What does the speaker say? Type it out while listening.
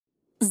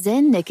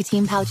Zyn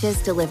nicotine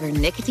pouches deliver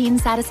nicotine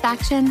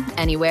satisfaction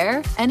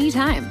anywhere,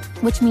 anytime,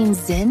 which means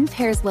Zyn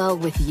pairs well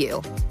with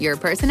you, your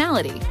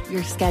personality,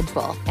 your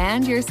schedule,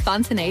 and your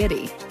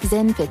spontaneity.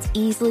 Zyn fits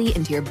easily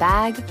into your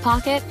bag,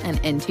 pocket, and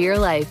into your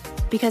life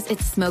because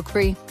it's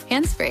smoke-free,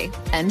 hands-free,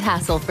 and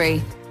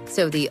hassle-free.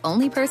 So the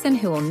only person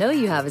who will know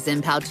you have a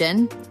Zyn pouch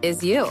in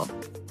is you.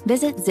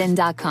 Visit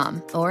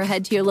Zyn.com or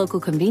head to your local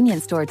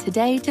convenience store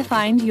today to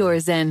find your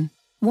Zyn.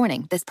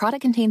 Warning, this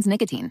product contains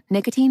nicotine.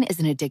 Nicotine is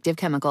an addictive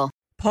chemical.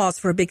 Pause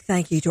for a big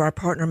thank you to our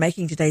partner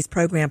making today's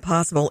program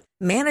possible.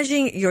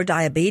 Managing your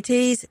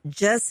diabetes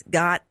just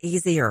got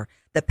easier.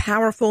 The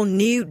powerful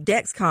new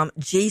Dexcom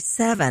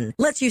G7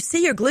 lets you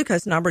see your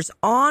glucose numbers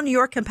on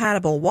your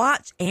compatible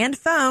watch and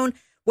phone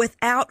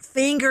without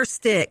finger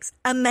sticks.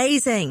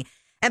 Amazing.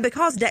 And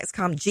because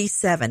Dexcom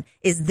G7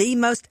 is the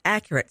most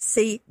accurate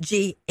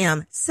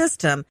CGM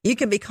system, you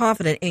can be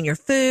confident in your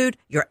food,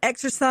 your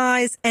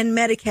exercise, and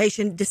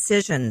medication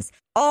decisions.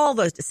 All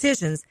those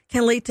decisions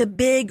can lead to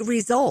big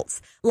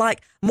results,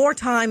 like more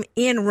time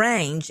in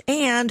range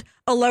and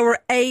a lower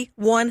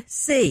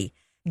A1C.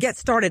 Get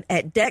started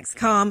at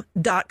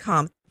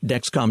Dexcom.com.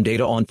 Dexcom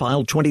data on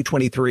file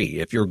 2023.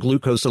 If your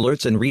glucose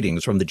alerts and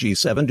readings from the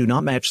G7 do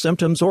not match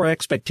symptoms or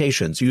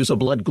expectations, use a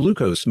blood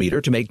glucose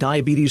meter to make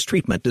diabetes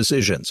treatment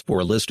decisions. For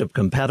a list of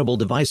compatible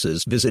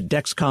devices, visit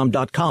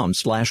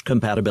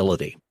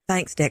Dexcom.com/compatibility.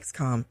 Thanks,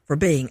 Dexcom, for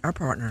being our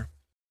partner.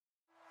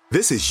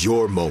 This is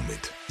your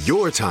moment,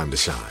 your time to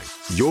shine,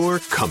 your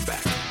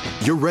comeback.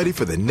 You're ready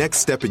for the next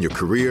step in your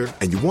career,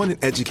 and you want an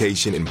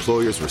education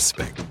employers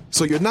respect.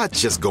 So you're not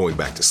just going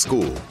back to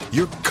school,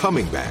 you're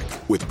coming back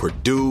with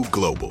Purdue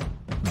Global.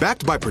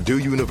 Backed by Purdue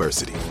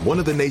University, one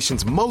of the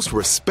nation's most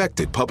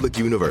respected public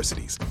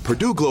universities,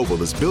 Purdue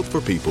Global is built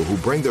for people who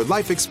bring their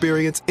life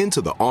experience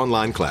into the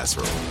online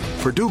classroom.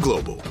 Purdue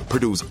Global,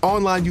 Purdue's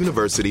online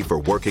university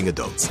for working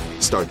adults.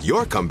 Start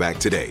your comeback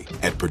today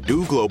at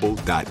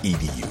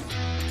purdueglobal.edu.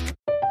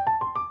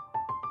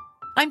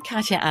 I'm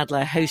Katya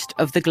Adler, host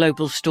of The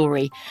Global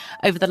Story.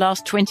 Over the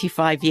last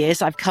 25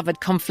 years, I've covered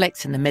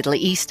conflicts in the Middle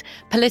East,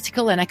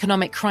 political and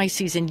economic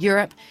crises in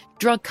Europe,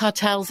 drug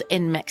cartels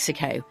in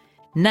Mexico.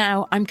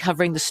 Now I'm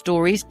covering the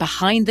stories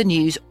behind the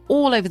news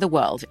all over the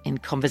world in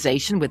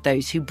conversation with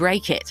those who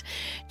break it.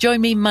 Join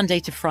me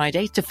Monday to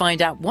Friday to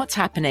find out what's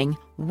happening,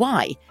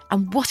 why,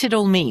 and what it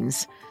all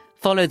means.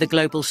 Follow The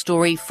Global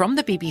Story from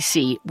the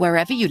BBC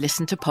wherever you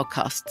listen to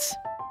podcasts.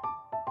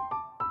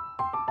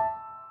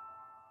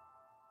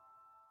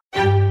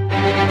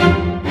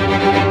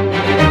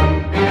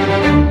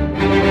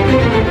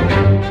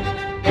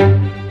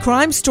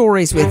 Crime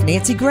Stories with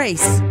Nancy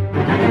Grace.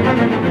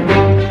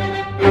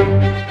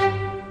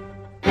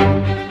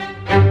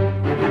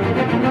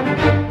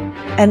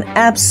 An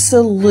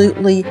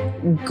absolutely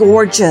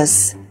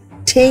gorgeous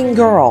teen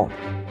girl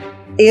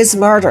is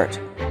murdered.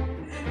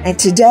 And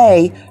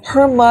today,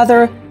 her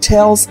mother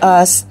tells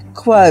us,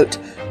 quote,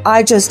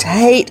 "I just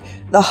hate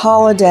the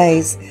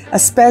holidays,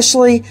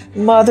 especially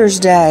Mother's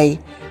Day.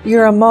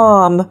 You're a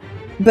mom,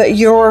 but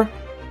you're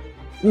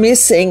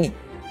missing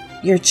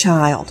your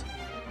child."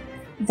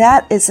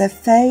 That is a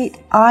fate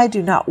I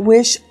do not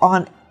wish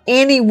on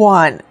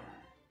anyone.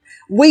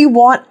 We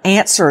want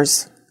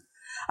answers.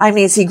 I'm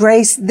Nancy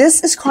Grace.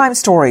 This is Crime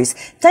Stories.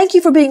 Thank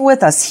you for being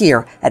with us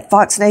here at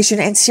Fox Nation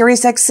and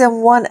Sirius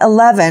XM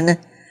 111.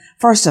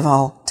 First of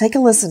all, take a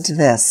listen to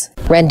this.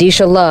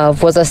 Randisha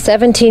Love was a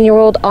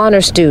 17-year-old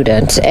honor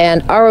student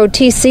and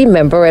ROTC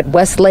member at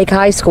Westlake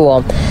High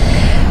School.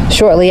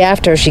 Shortly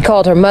after she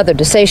called her mother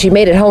to say she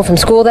made it home from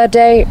school that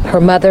day,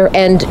 her mother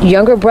and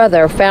younger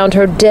brother found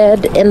her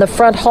dead in the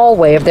front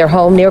hallway of their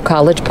home near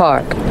College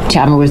Park.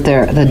 Tell me, was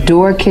there the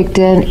door kicked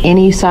in?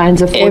 Any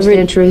signs of forced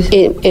entry?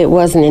 It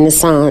wasn't any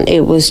sign.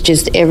 It was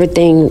just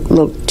everything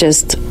looked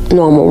just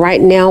normal.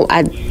 Right now,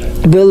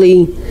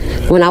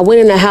 when I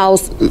went in the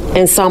house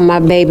and saw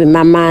my baby,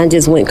 my mind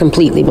just went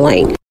completely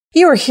blank.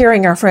 You are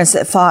hearing our friends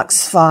at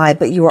Fox 5,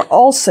 but you are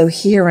also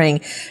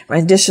hearing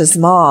Randisha's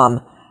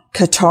mom,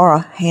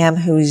 Katara Ham,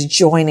 who is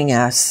joining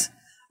us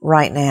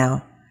right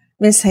now.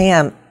 Miss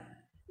Ham,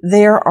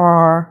 there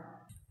are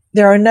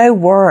no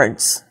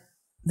words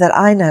that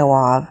I know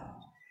of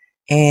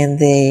in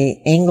the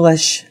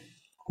English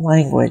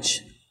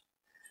language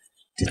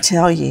to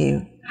tell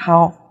you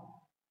how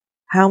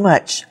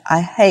much I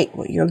hate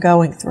what you're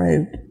going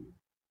through.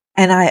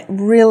 And I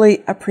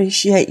really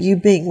appreciate you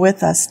being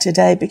with us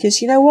today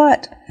because you know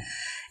what?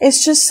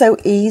 It's just so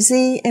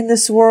easy in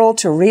this world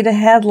to read a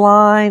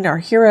headline or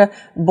hear a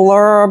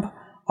blurb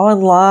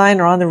online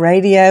or on the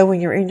radio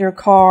when you're in your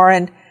car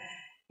and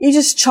you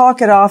just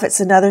chalk it off. It's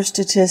another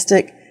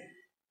statistic.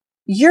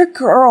 Your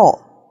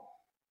girl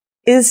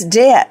is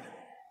dead.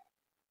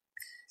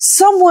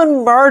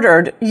 Someone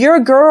murdered your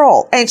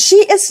girl, and she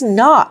is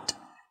not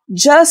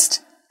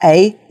just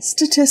a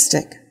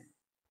statistic.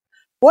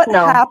 What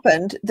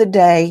happened the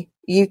day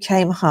you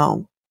came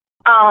home?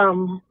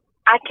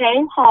 I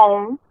came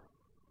home.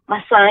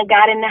 My son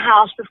got in the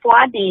house before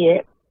I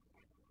did,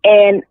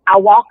 and I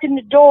walked in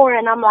the door,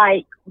 and I'm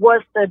like,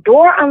 was the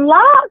door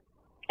unlocked?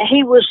 And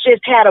he was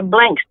just had a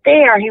blank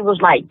stare. He was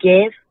like,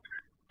 yes.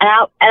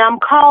 And I'm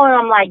calling.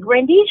 I'm like,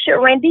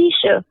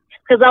 Randisha.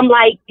 Because I'm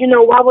like,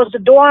 why was the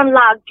door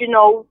unlocked?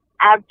 You're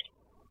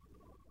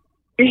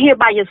here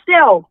by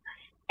yourself.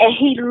 And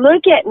he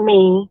looked at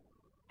me,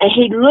 and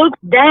he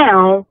looked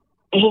down,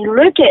 and he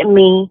looked at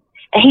me,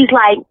 and he's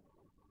like,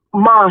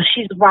 Mom,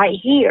 she's right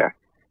here.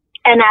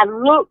 And I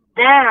looked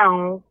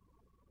down,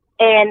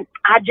 and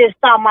I just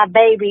saw my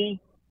baby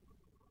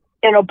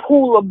in a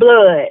pool of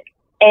blood.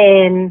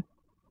 And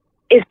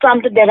it's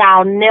something that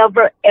I'll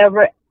never,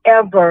 ever,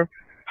 ever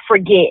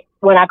forget.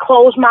 When I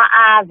close my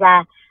eyes,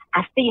 I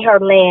see her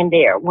laying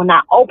there. When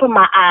I open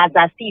my eyes,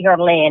 I see her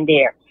laying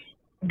there.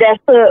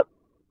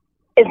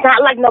 It's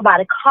not like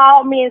nobody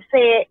called me and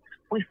said,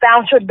 we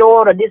found your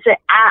daughter.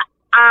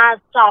 I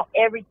saw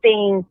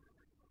everything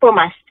for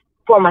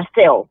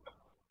myself.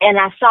 And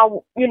I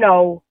saw,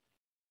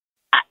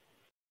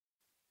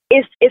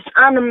 it's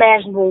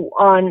unimaginable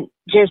on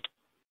just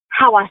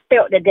how I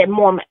felt at that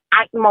moment.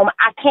 I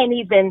can't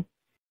even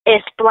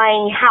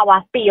explain how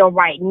I feel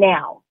right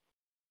now.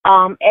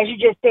 As you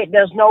just said,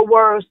 there's no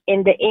words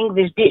in the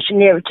English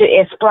dictionary to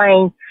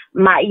explain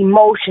my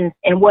emotions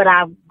and what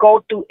I go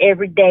through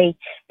every day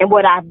and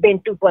what I've been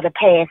through for the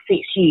past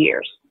 6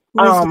 years.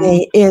 With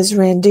me is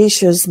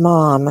Randisha's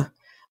mom,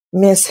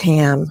 Miss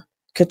Ham,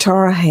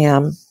 Katara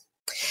Ham.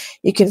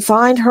 You can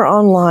find her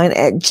online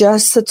at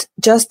Justice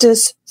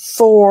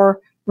for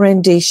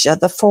Randisha.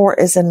 The 4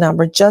 is a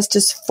number,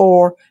 Justice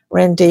for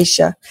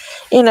Randisha.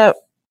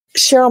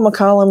 Cheryl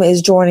McCollum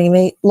is joining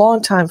me,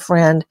 longtime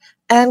friend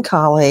and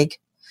colleague.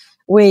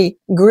 We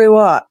grew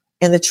up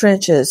in the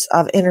trenches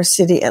of inner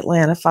city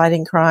Atlanta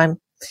fighting crime.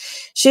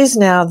 She's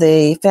now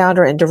the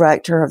founder and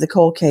director of the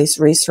Cold Case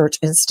Research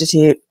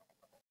Institute.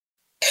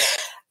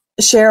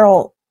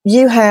 Cheryl,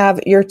 you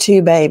have your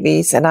 2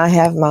 babies and I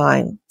have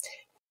mine.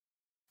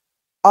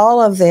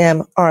 All of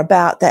them are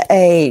about the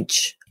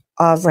age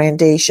of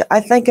Randisha.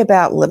 I think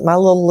about my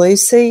little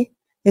Lucy,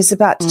 who's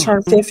about to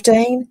turn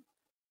 15.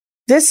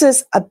 This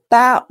is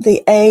about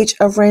the age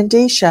of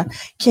Randisha.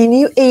 Can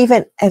you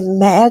even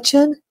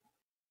imagine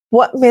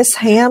what Miss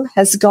Ham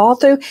has gone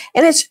through?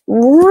 And it's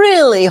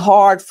really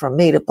hard for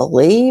me to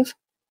believe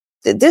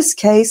that this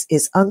case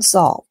is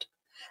unsolved.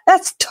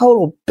 That's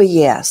total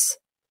BS.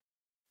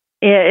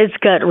 Yeah, it's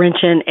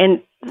gut-wrenching.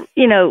 And,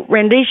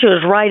 Randisha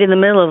was right in the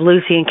middle of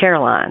Lucy and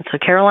Caroline. So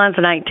Caroline's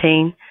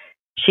 19,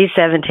 she's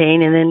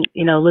 17, and then,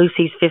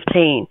 Lucy's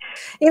 15.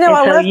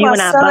 I left my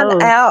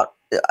son out,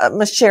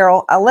 Miss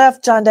Cheryl. I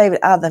left John David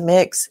out of the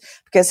mix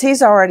because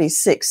he's already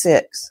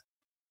 6'6".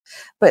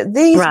 But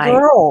these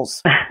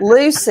girls,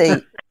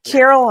 Lucy,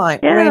 Caroline,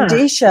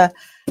 Randisha,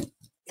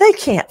 they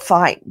can't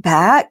fight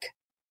back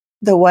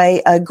the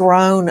way a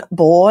grown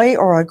boy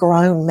or a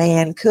grown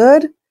man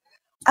could.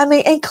 I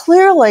mean, and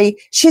clearly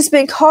she's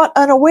been caught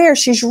unaware.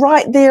 She's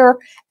right there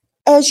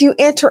as you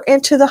enter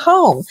into the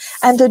home.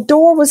 And the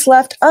door was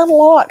left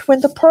unlocked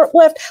when the perp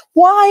left.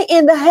 Why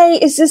in the hay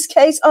is this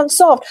case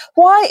unsolved?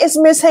 Why is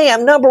Miss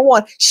Ham, number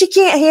one, she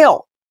can't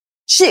heal.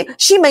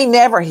 She may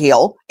never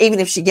heal, even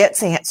if she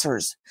gets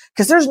answers.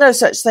 Because there's no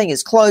such thing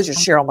as closure,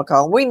 Cheryl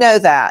McCollum. We know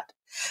that.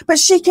 But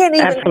she can't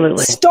even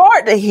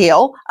start to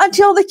heal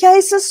until the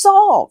case is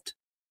solved.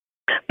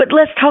 But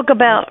let's talk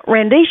about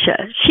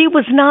Randisha. She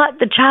was not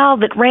the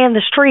child that ran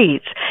the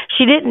streets.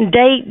 She didn't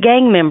date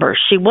gang members.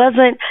 She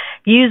wasn't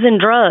using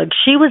drugs.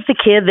 She was the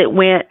kid that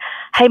went,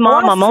 hey,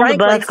 Mom, I'm on the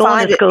bus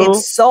going to school. It's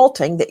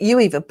insulting that you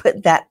even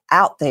put that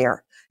out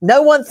there.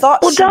 No one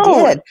thought she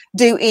did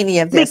do any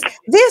of this.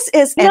 This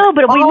is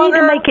but we need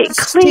to make it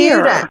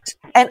clear.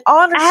 An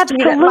honor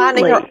student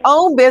minding her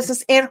own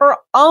business in her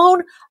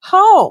own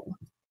home.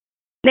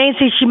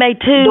 Nancy, she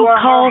made 2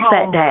 calls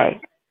that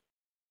day.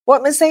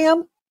 What, Miss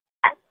Sam?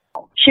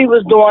 She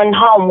was doing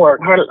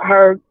homework.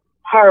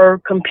 Her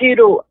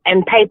computer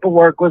and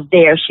paperwork was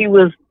there. She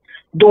was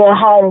doing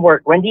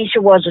homework. Randisha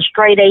was a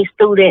straight A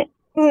student.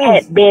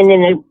 Had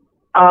been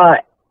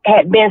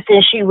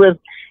since she was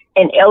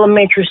in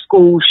elementary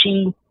school.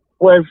 She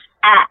was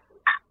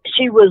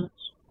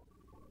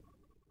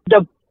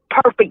the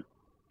perfect.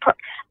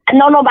 I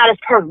know nobody's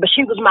perfect, but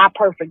she was my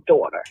perfect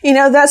daughter.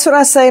 That's what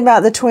I say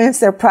about the twins.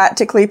 They're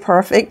practically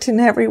perfect in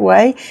every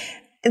way.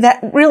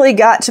 That really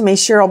got to me,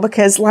 Cheryl,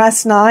 because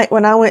last night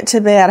when I went to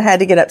bed, I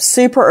had to get up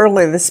super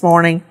early this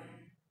morning,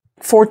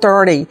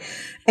 4:30.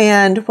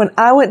 And when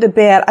I went to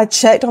bed, I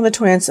checked on the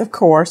twins, of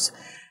course,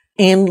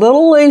 and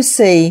little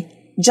Lucy,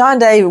 John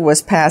David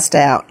was passed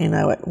out,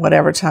 at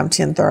whatever time,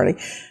 10:30.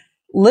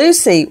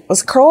 Lucy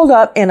was curled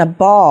up in a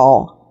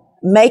ball,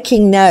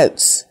 making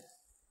notes,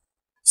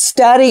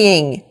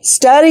 studying.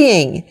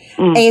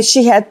 And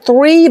she had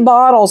 3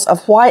 bottles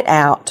of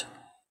whiteout.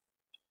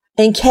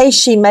 In case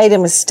she made a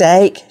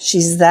mistake,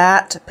 she's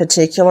that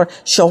particular.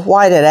 She'll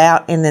white it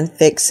out and then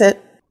fix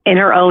it. In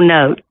her own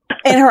note.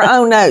 In her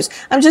own notes.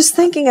 I'm just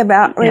thinking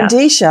about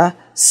Randisha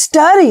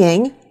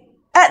studying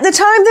at the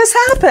time this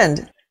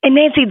happened. And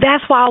Nancy,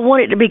 that's why I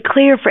want it to be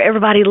clear for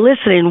everybody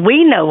listening.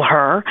 We know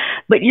her,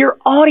 but your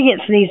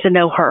audience needs to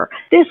know her.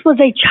 This was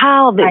a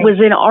child that was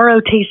in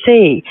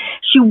ROTC.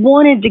 She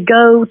wanted to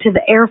go to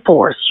the Air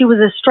Force. She was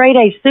a straight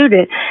A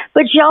student,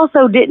 but she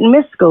also didn't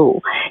miss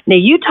school. Now,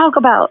 you talk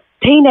about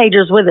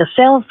teenagers with a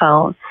cell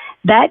phone.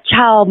 That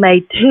child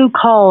made 2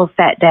 calls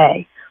that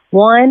day.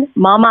 One,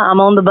 Mama, I'm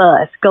on the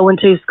bus going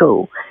to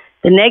school.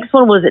 The next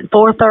one was at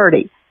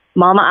 4:30.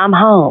 Mama, I'm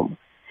home.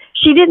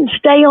 She didn't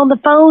stay on the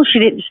phone. She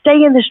didn't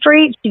stay in the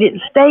street. She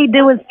didn't stay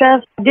doing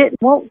stuff she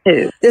didn't want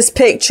to. This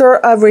picture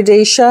of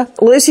Radisha,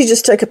 Lucy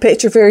just took a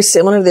picture very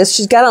similar to this.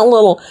 She's got on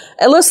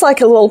it looks like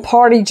a little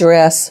party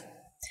dress.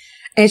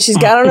 And she's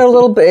got on her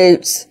little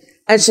boots.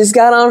 And she's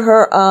got on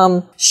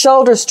her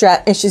shoulder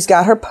strap. And she's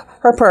got her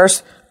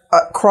purse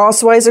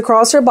crossways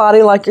across her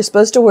body like you're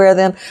supposed to wear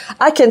them.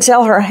 I can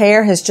tell her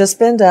hair has just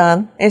been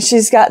done. And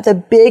she's got the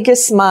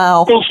biggest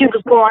smile. And she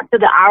was going to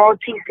the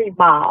ROTC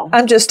ball.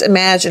 I'm just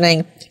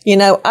imagining,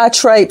 I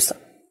traipse,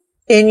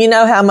 and you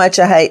know how much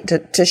I hate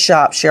to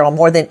shop, Cheryl,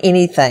 more than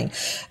anything.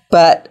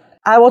 But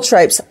I will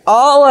traipse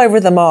all over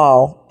the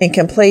mall in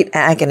complete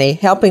agony,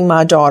 helping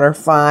my daughter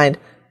find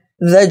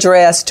the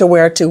dress to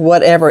wear to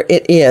whatever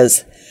it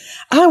is.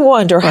 I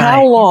wonder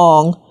how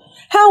long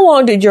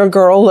did your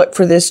girl look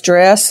for this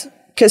dress?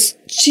 Because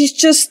she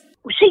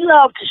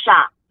loved to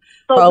shop.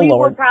 So we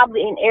were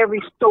probably in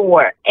every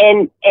store.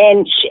 And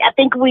I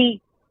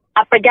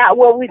forgot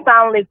where we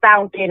finally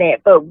found it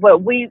at,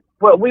 but we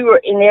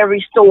were in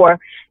every store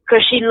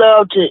because she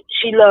loved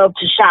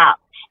to shop.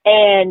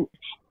 And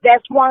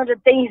that's one of the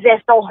things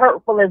that's so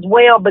hurtful as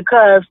well,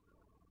 because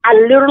I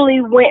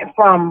literally went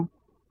from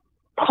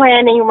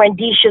planning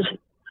Rendisha's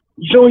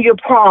junior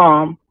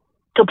prom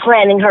to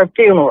planning her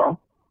funeral.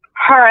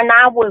 Her and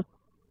I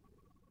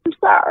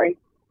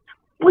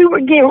we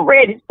were getting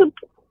ready to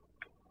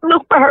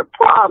look for her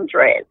prom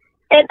dress.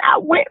 And I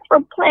went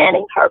from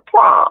planning her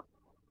prom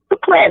to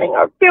planning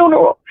her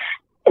funeral.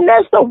 And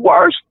that's the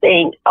worst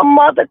thing a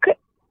mother could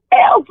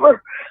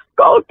ever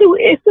go through,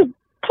 is to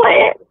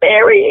plan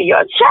burying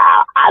your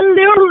child.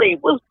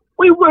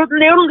 We were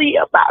literally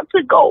about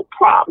to go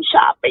prom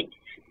shopping.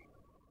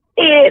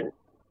 And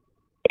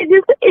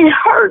it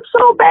hurt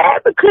so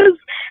bad because,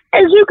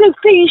 as you can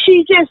see,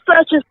 she's just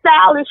such a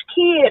stylish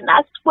kid. And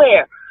I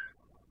swear,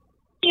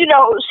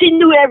 she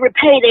knew every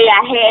payday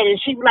I had. And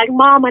she was like,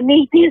 Mom, I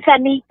need this, I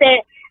need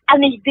that, I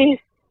need this.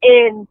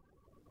 And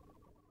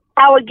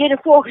I would get it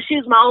for her because she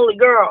was my only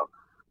girl.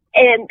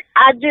 And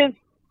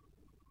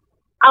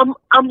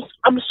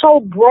I'm so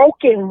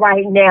broken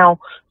right now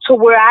to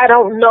where I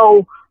don't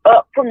know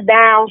up from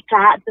down,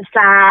 side to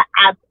side.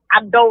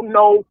 I don't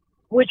know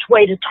which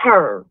way to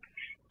turn.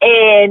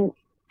 And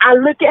I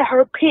look at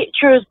her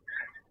pictures,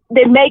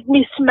 they make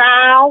me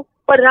smile,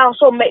 but it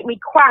also make me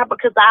cry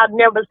because I'll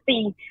never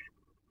see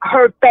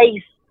her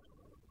face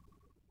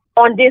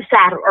on this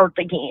side of earth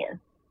again.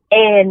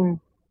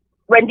 And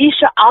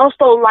Rendisha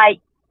also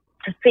liked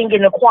to sing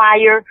in the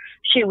choir.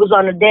 She was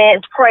on the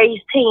dance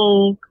praise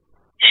team.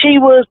 She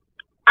was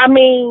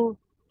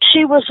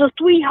a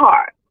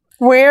sweetheart.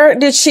 Where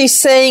did she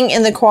sing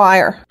in the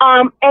choir?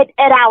 At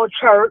our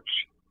church.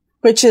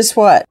 Which is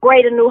what?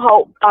 Greater New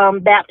Hope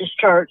Baptist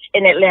Church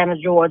in Atlanta,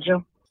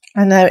 Georgia.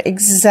 I know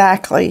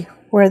exactly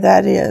where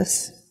that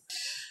is.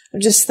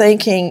 I'm just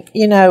thinking,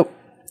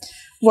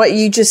 what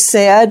you just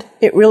said,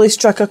 it really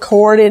struck a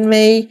chord in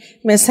me,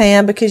 Miss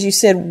Ham, because you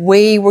said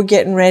we were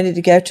getting ready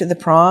to go to the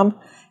prom.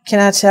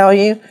 Can I tell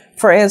you,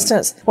 for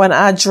instance, when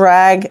I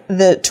drag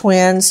the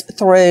twins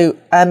through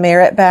a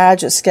merit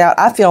badge at Scout,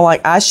 I feel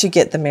like I should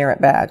get the merit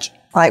badge.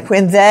 Like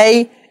when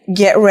they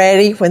get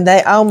ready,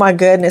 oh my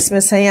goodness,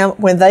 Miss Ham,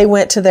 when they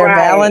went to their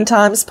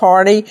Valentine's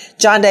party,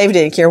 John David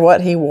didn't care what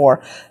he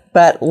wore.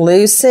 But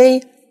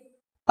Lucy,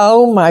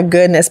 oh my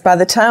goodness, by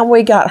the time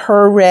we got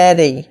her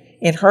ready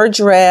in her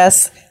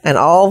dress and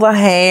all the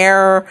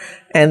hair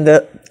and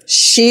the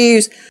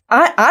shoes,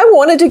 I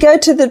wanted to go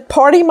to the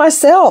party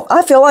myself.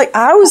 I feel like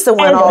I was the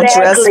one all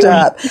dressed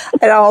up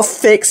and all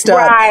fixed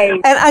up. Right.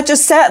 And I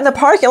just sat in the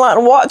parking lot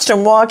and watched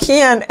them walk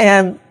in,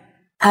 and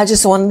I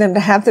just wanted them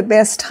to have the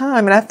best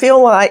time. And I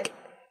feel like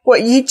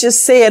what you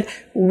just said,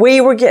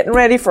 we were getting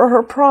ready for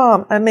her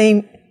prom. I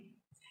mean,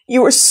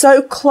 you were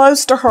so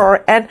close to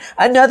her. And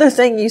another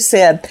thing you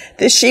said,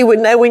 that she would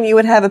know when you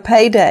would have a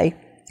payday.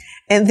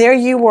 And there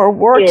you were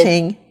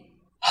working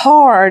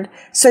hard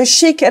so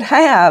she could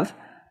have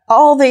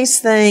all these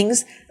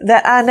things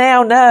that I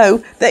now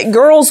know that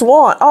girls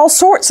want, all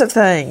sorts of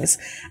things.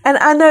 And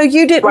I know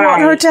you didn't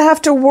want her to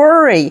have to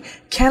worry.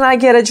 Can I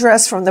get a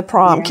dress from the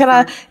prom? Yeah. Can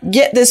I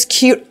get this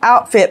cute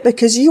outfit?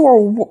 Because you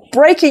were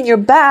breaking your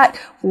back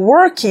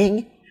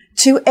working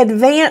to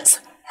advance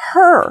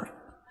her.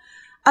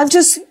 I'm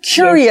just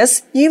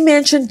curious. Yes. You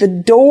mentioned the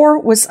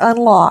door was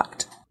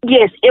unlocked.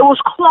 Yes, it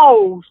was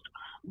closed,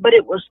 but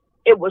it was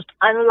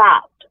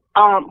unlocked.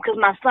 Because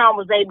my son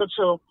was able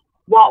to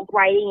walk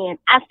right in.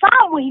 I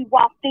saw him when he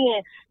walked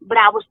in, but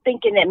I was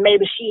thinking that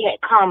maybe she had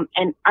come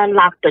and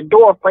unlocked the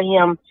door for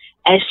him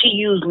as she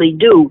usually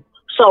do.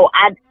 So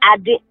I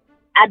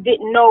I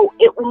didn't know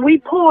it. When we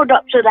pulled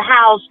up to the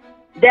house,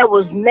 there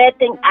was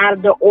nothing out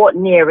of the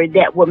ordinary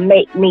that would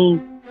make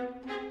me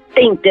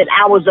think that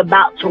I was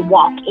about to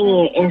walk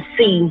in and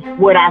see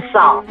what I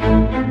saw.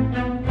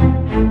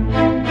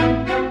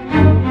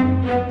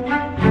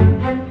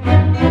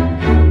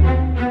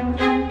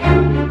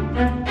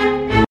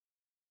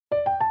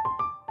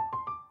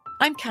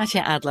 I'm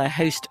Katya Adler,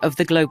 host of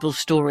The Global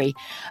Story.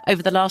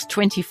 Over the last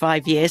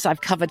 25 years, I've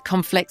covered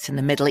conflicts in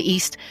the Middle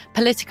East,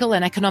 political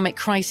and economic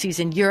crises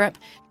in Europe,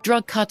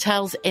 drug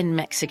cartels in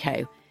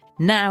Mexico.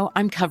 Now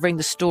I'm covering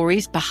the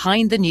stories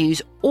behind the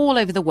news all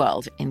over the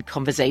world in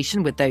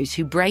conversation with those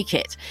who break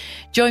it.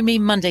 Join me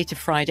Monday to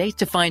Friday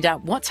to find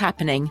out what's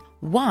happening,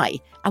 why,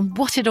 and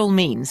what it all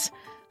means.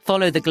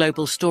 Follow The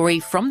Global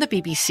Story from the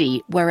BBC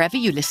wherever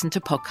you listen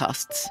to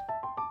podcasts.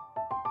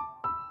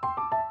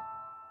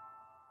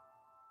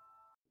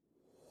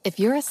 If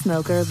you're a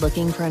smoker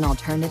looking for an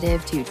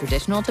alternative to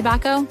traditional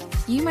tobacco,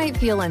 you might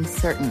feel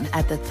uncertain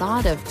at the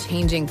thought of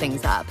changing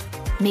things up.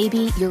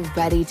 Maybe you're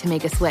ready to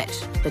make a switch,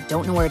 but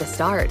don't know where to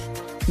start.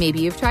 Maybe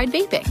you've tried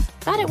vaping,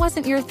 thought it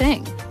wasn't your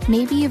thing.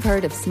 Maybe you've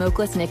heard of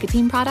smokeless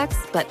nicotine products,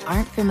 but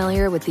aren't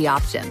familiar with the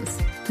options.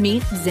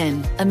 Meet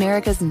Zyn,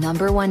 America's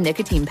 #1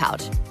 nicotine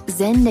pouch.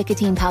 Zyn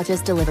nicotine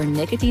pouches deliver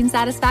nicotine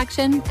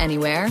satisfaction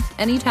anywhere,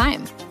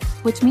 anytime.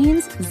 Which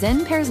means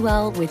Zyn pairs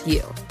well with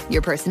you,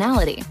 your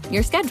personality,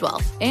 your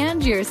schedule,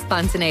 and your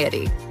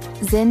spontaneity.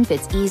 Zyn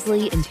fits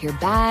easily into your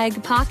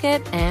bag,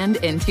 pocket, and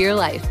into your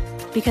life.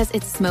 Because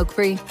it's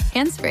smoke-free,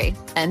 hands-free,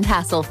 and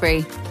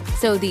hassle-free.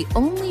 So the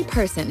only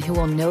person who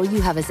will know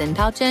you have a Zyn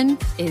pouch in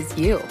is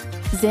you.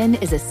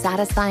 Zyn is a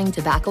satisfying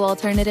tobacco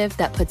alternative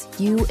that puts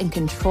you in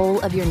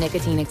control of your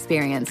nicotine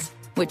experience,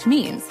 which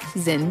means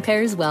Zyn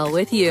pairs well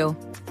with you.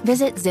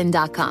 Visit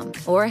Zyn.com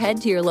or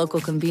head to your local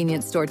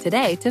convenience store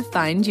today to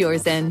find your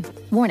Zyn.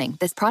 Warning,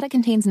 this product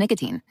contains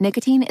nicotine.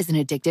 Nicotine is an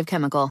addictive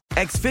chemical.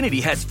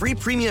 Xfinity has free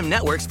premium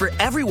networks for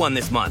everyone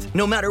this month,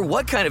 no matter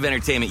what kind of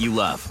entertainment you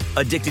love.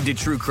 Addicted to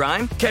true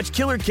crime? Catch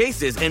killer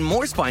cases and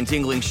more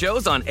spine-tingling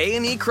shows on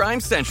A&E Crime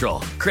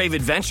Central. Crave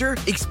adventure?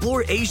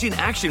 Explore Asian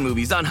action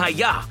movies on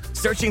Hi-Ya.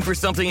 Searching for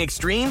something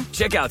extreme?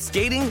 Check out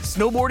skating,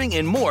 snowboarding,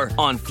 and more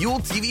on Fuel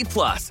TV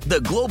Plus,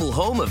 the global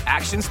home of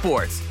action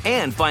sports.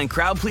 And find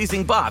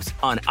crowd-pleasing bops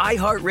on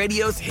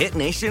iHeartRadio's Hit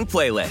Nation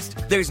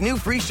playlist. There's new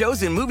free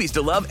shows and movies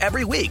to love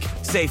every week.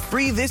 Say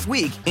free this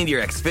week in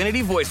your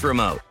Xfinity voice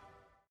remote.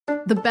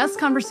 The best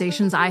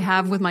conversations I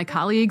have with my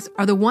colleagues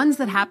are the ones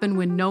that happen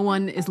when no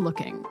one is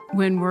looking,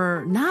 when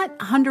we're not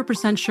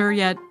 100% sure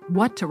yet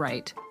what to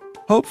write.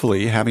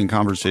 Hopefully, having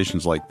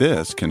conversations like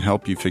this can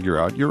help you figure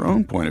out your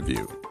own point of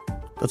view.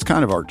 That's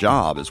kind of our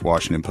job as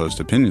Washington Post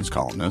opinions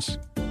columnists.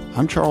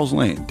 I'm Charles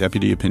Lane,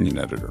 Deputy Opinion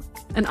Editor.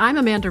 And I'm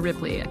Amanda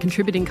Ripley, a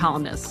contributing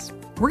columnist.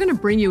 We're going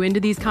to bring you into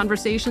these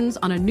conversations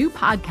on a new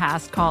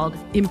podcast called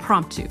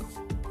Impromptu.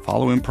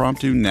 Follow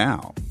Impromptu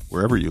now,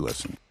 wherever you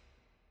listen.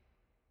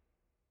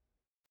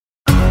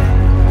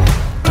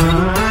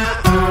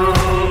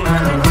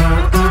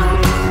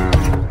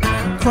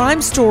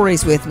 Crime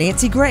Stories with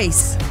Nancy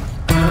Grace.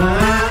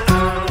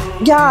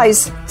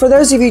 Guys, for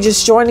those of you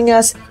just joining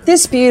us,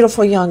 this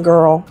beautiful young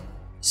girl,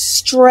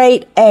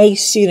 straight A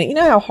student. You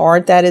know how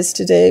hard that is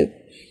to do?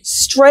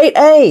 Straight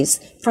A's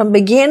from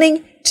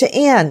beginning to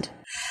end.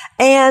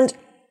 And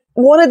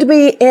wanted to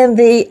be in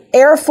the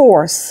Air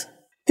Force.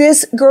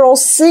 This girl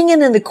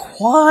singing in the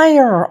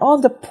choir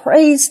on the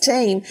praise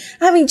team.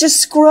 I mean, just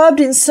scrubbed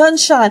in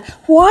sunshine.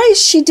 Why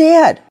is she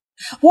dead?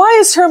 Why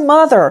is her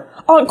mother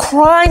on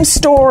Crime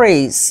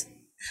Stories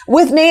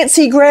with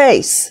Nancy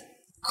Grace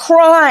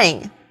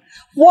crying?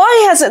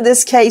 Why hasn't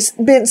this case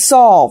been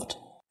solved?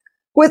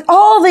 With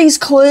all these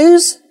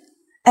clues,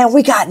 and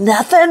we got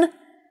nothing?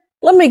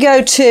 Let me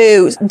go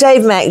to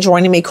Dave Mack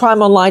joining me,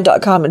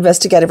 crimeonline.com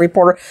investigative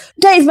reporter.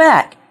 Dave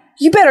Mack,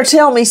 you better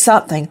tell me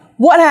something.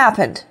 What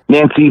happened?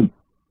 Nancy,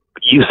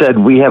 you said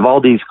we have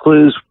all these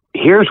clues.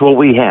 Here's what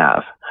we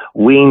have.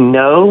 We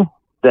know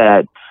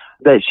that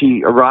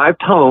she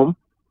arrived home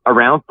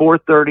around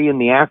 4:30 in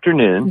the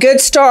afternoon. Good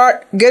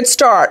start. Good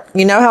start.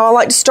 You know how I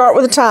like to start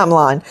with a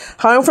timeline.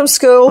 Home from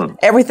school,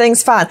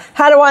 everything's fine.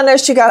 How do I know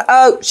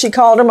she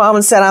called her mom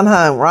and said, I'm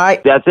home,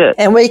 right? That's it.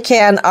 And we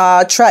can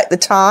track the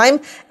time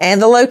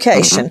and the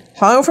location.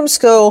 Mm-hmm. Home from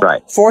school,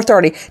 right.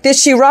 4:30. Did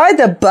she ride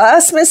the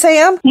bus, Miss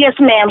Ham? Yes,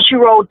 ma'am. She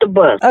rode the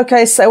bus.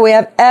 Okay, so we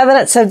have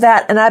evidence of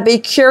that. And I'd be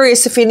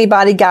curious if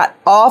anybody got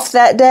off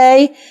that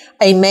day,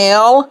 a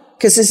male,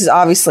 because this is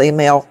obviously a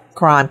male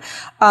crime.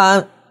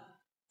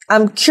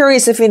 I'm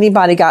curious if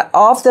anybody got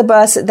off the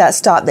bus at that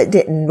stop that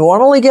didn't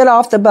normally get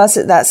off the bus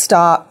at that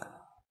stop.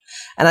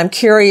 And I'm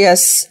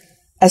curious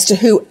as to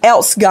who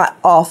else got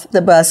off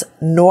the bus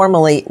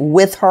normally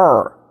with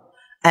her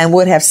and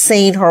would have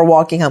seen her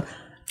walking home.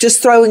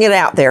 Just throwing it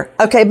out there.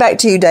 Okay, back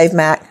to you, Dave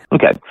Mack.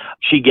 Okay.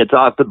 She gets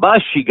off the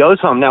bus. She goes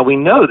home. Now, we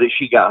know that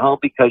she got home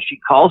because she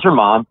calls her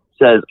mom,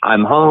 says,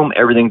 I'm home.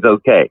 Everything's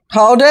okay.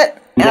 Hold it.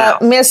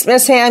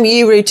 Miss Ham,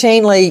 you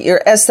routinely,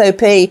 your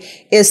SOP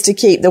is to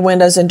keep the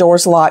windows and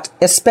doors locked,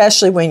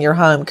 especially when you're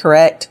home,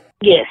 correct?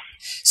 Yes.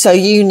 So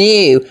you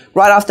knew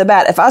right off the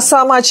bat, if I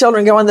saw my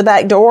children go in the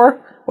back door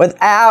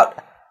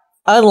without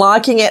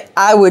unlocking it,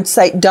 I would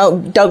say,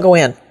 don't go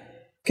in,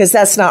 because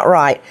that's not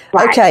right.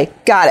 Okay,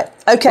 got it.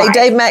 Okay,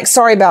 Dave Max,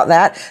 sorry about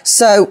that.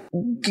 So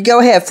go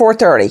ahead,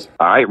 4:30.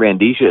 All right,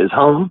 Randisha is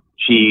home.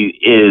 She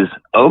is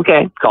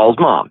okay, calls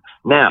mom.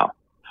 Now,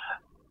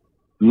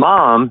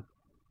 mom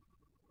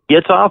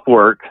gets off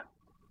work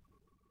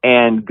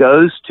and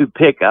goes to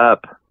pick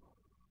up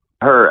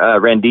her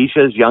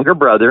Randisha's younger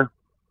brother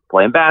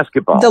playing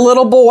basketball. The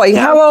little boy.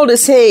 How old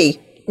is he,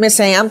 Miss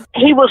Ham?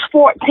 He was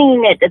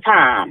 14 at the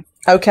time.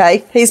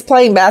 Okay. He's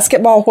playing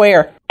basketball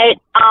where?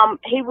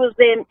 He was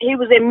in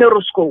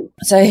middle school.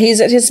 So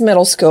he's at his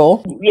middle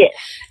school. Yes.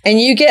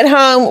 And you get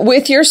home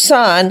with your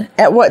son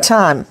at what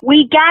time?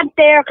 We got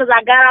there because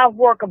I got off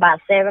work about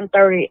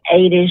 7:30,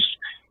 8-ish.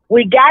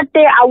 We got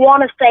there, I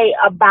want to say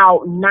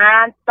about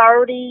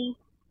 9:30,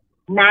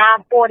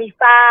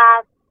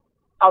 9:45.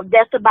 Oh,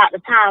 that's about the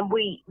time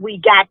we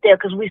got there,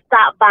 because we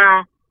stopped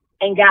by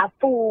and got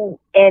food,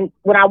 and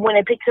when I went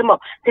and picked him up,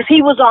 because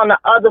he was on the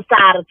other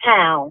side of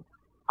town.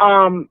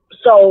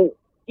 So,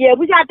 yeah,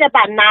 we got there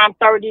about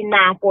 9:30,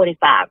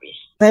 9:45-ish.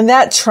 And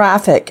that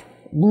traffic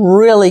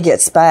really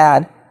gets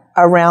bad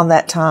around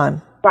that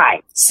time.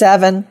 Right.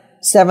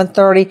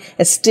 7:30,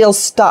 it's still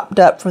stopped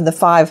up from the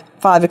 5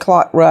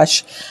 o'clock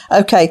rush.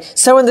 Okay,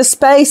 so in the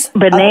space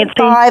of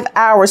 5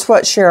 hours,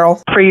 what,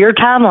 Cheryl? For your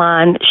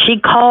timeline, she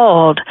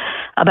called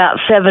about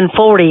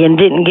 7:40 and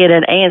didn't get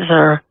an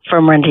answer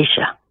from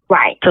Randisha.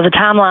 Right. So the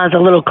timeline's a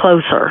little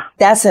closer.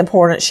 That's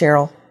important,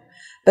 Cheryl,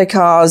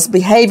 because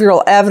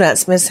behavioral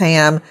evidence, Miss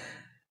Ham,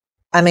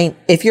 I mean,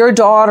 if your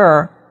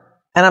daughter,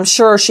 and I'm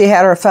sure she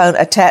had her phone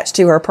attached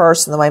to her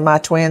person the way my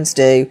twins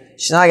do,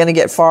 she's not going to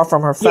get far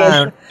from her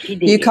phone. Yes, she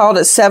did. You called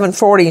at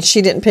 7:40 and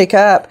she didn't pick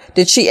up.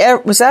 Did she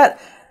ever, was that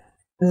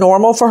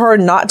normal for her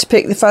not to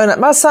pick the phone up?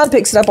 My son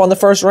picks it up on the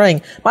first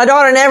ring. My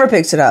daughter never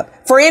picks it up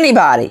for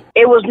anybody.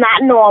 It was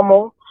not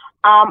normal.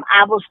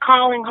 I was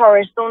calling her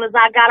as soon as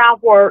I got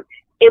off work.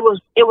 It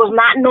was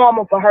not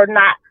normal for her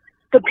not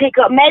to pick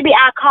up. Maybe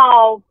I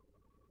called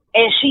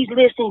and she's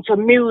listening to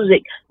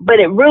music, but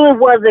it really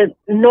wasn't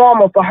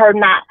normal for her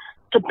not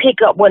to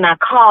pick up when I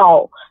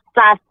called.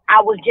 So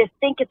I was just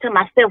thinking to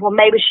myself, well,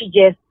 maybe she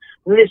just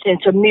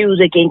listened to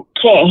music and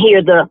can't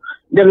hear the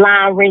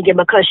line ringing,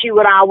 because she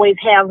would always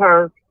have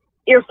her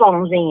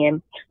earphones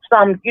in. So,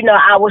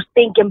 I was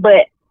thinking,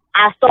 but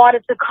I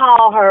started to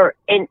call her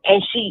and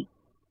she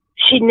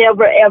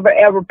never,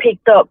 ever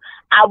picked up.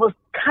 I was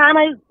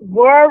kind of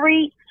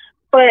worried,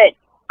 but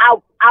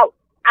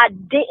I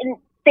didn't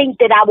think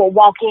that I would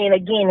walk in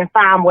again and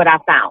find what I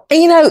found.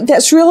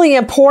 That's really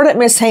important,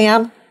 Miss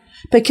Ham,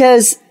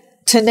 because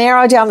to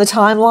narrow down the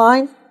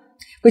timeline,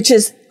 which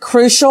is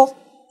crucial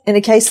in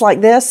a case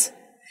like this,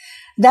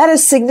 that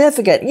is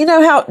significant. You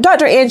know how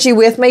Dr. Angie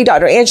with me,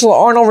 Dr. Angela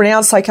Arnold,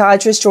 renowned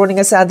psychiatrist, joining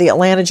us out of the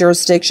Atlanta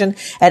jurisdiction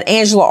at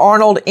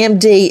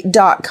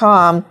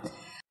AngelaArnoldMD.com.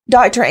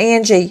 Dr.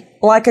 Angie,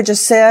 like I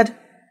just said,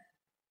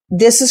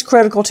 this is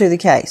critical to the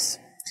case.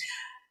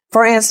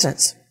 For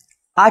instance,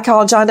 I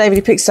call John David,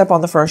 he picks up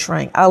on the first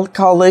ring. I'll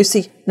call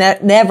Lucy,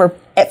 never,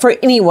 for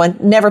anyone,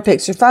 never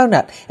picks her phone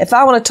up. If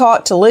I want to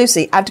talk to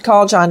Lucy, I have to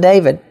call John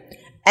David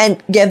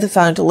and give the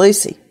phone to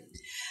Lucy.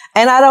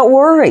 And I don't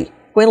worry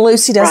when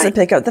Lucy doesn't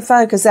pick up the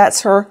phone, because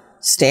that's her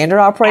standard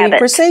operating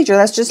procedure.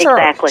 That's just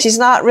her. She's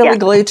not really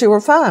glued to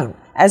her phone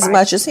as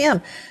much as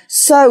him.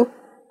 So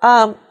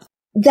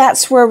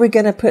that's where we're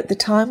going to put the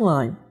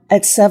timeline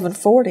at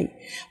 7:40.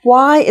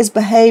 Why is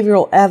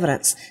behavioral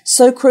evidence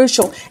so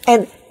crucial?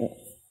 And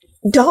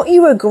don't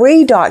you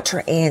agree,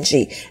 Dr.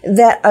 Angie,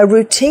 that a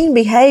routine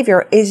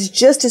behavior is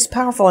just as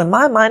powerful in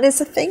my mind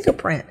as a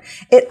fingerprint?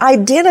 It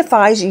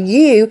identifies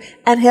you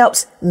and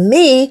helps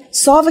me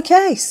solve a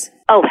case.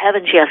 Oh,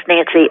 heavens, yes,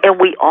 Nancy. And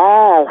we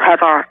all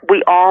have our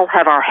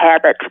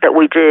habits that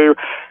we do.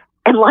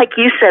 And like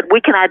you said,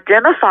 we can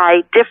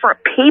identify different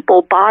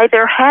people by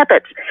their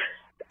habits.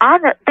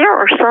 There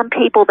are some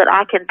people that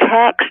I can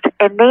text,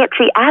 and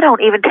Nancy, I don't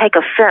even take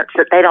offense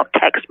that they don't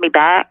text me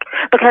back,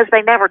 because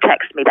they never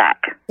text me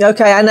back.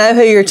 Okay, I know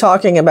who you're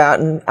talking about,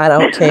 and I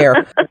don't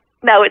care.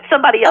 No, it's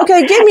somebody else.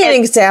 Okay, give me an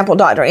example,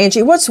 Dr.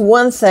 Angie. What's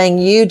one thing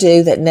you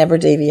do that never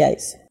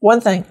deviates?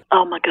 One thing.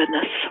 Oh, my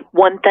goodness.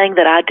 One thing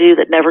that I do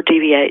that never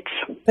deviates.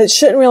 It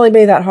shouldn't really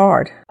be that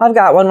hard. I've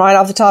got one right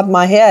off the top of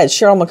my head.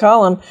 Cheryl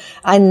McCollum,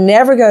 I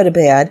never go to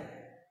bed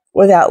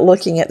without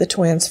looking at the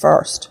twins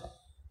first.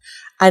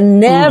 I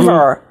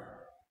never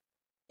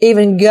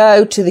even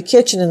go to the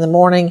kitchen in the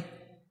morning.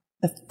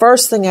 The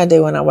first thing I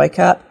do when I wake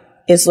up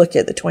is look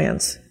at the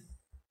twins,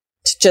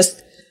 to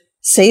just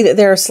see that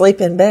they're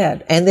asleep in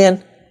bed, and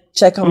then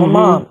check on my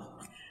mom.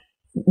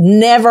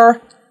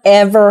 Never,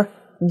 ever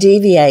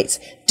deviates.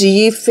 Do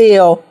you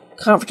feel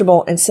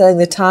comfortable in setting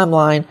the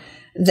timeline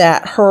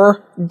that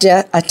her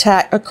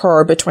attack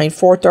occurred between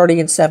 4:30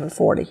 and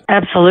 7:40?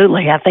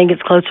 Absolutely. I think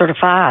it's closer to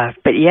 5,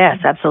 but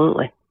yes,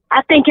 absolutely.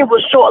 I think it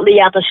was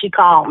shortly after she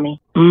called me.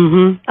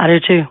 I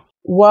do too.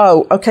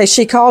 Whoa. Okay,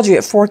 she called you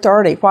at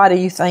 4:30. Why do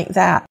you think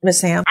that,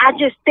 Miss Ham? I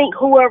just think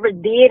whoever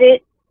did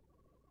it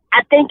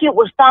I think it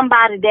was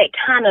somebody that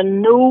kind of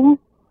knew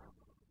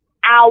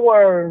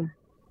our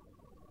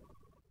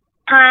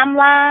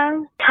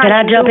timeline. Can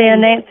I jump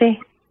in, Nancy?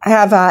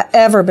 Have I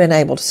ever been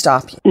able to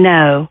stop you?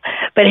 No.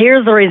 But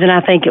here's the reason I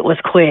think it was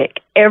quick.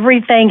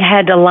 Everything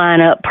had to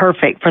line up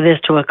perfect for this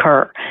to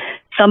occur.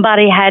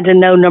 Somebody had to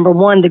know, number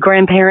one, the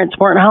grandparents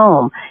weren't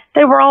home.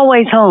 They were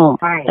always home.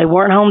 Right. They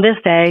weren't home this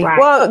day. Right.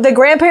 Well, the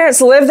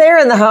grandparents lived there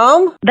in the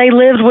home? They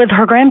lived with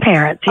her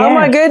grandparents, yes. Oh,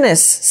 my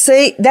goodness.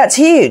 See, that's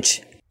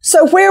huge.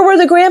 So where were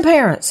the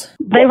grandparents?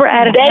 They were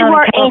at a town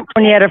in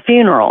California at a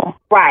funeral.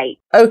 Right.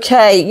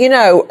 Okay. You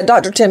know,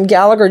 Dr. Tim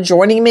Gallagher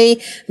joining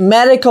me,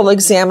 medical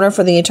examiner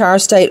for the entire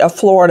state of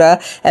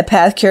Florida at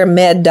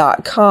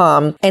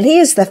pathcaremed.com. And he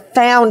is the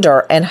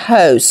founder and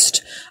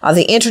host of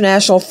the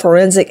International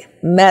Forensic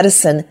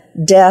Medicine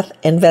Death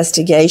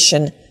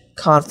Investigation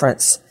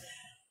Conference.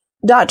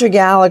 Dr.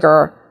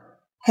 Gallagher,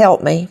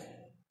 help me.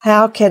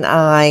 How can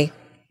I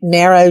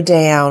narrow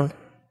down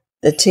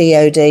the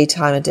TOD,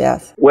 time of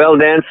death? Well,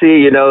 Nancy,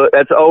 you know,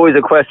 that's always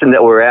a question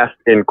that we're asked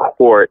in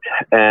court.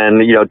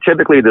 And, you know,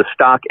 typically the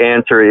stock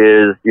answer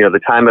is, you know, the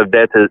time of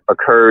death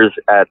occurs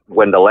at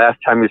when the last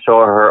time you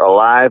saw her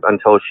alive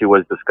until she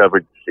was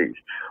discovered deceased.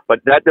 But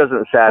that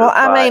doesn't satisfy. Well,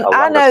 I mean,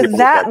 I know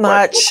that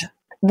much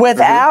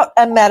without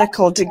a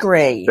medical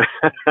degree.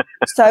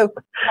 So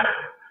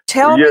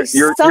tell me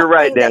something you're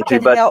right, Nancy,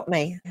 that can help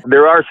me.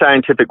 There are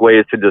scientific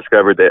ways to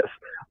discover this.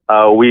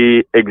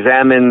 We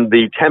examine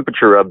the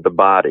temperature of the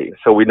body.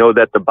 So we know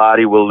that the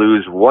body will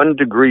lose 1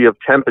 degree of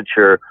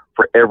temperature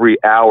for every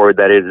hour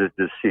that it is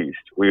deceased.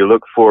 We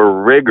look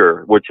for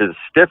rigor, which is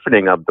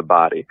stiffening of the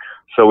body.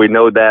 So we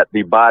know that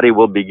the body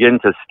will begin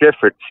to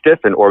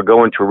stiffen or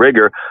go into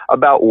rigor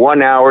about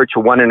 1 hour to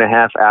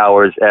 1.5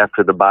 hours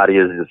after the body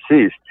is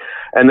deceased.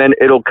 And then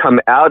it'll come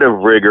out of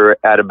rigor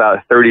at about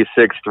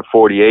 36 to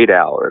 48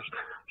 hours.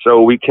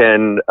 So we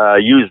can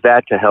use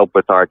that to help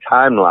with our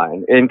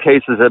timeline. In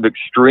cases of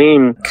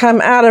extreme...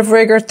 Come out of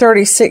rigor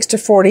 36 to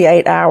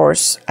 48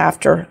 hours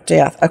after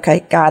death. Okay,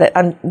 got it.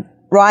 I'm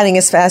writing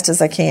as fast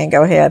as I can.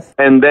 Go ahead.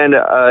 And then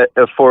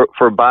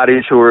for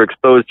bodies who are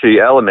exposed to the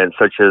elements,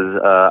 such as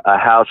a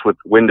house with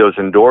windows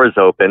and doors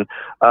open,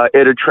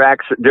 it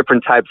attracts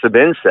different types of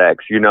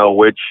insects, you know,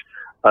 which...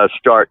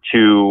 start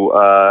to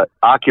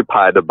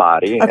occupy the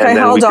body. Okay, and then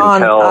hold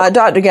on.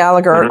 Dr.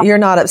 Gallagher, Mm-hmm. You're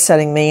not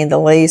upsetting me in the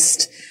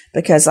least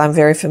because I'm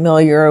very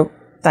familiar,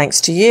 thanks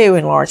to you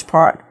in large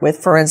part, with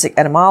forensic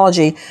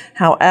etymology.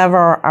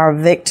 However, our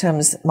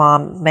victim's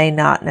mom may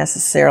not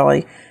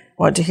necessarily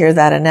want to hear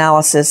that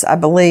analysis. I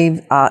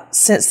believe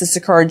since this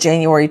occurred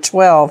January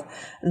 12,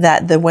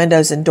 that the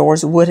windows and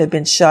doors would have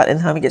been shut and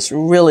the home gets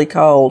really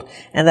cold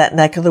in that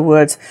neck of the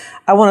woods.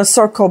 I want to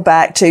circle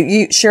back to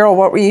you, Cheryl.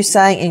 What were you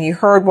saying? And you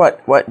heard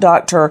what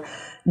Dr.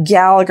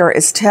 Gallagher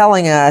is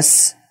telling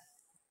us.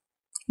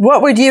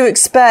 What would you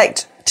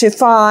expect to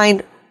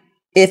find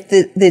if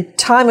the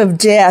time of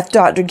death,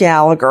 Dr.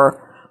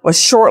 Gallagher, was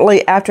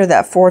shortly after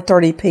that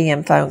 4:30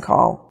 p.m. phone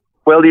call?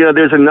 Well, you know,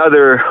 there's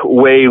another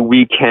way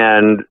we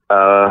can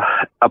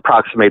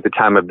approximate the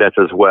time of death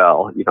as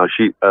well. You know,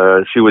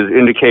 she was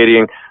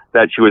indicating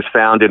that she was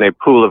found in a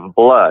pool of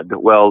blood.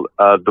 Well,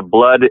 the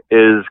blood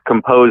is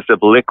composed of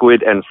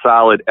liquid and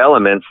solid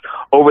elements.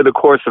 Over the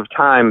course of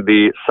time,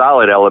 the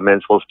solid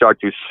elements will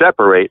start to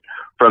separate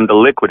from the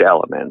liquid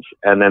elements.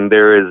 And then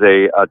there is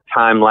a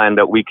timeline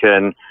that we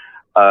can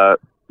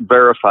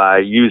verify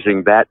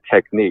using that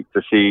technique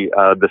to see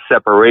the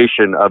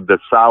separation of the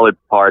solid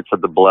parts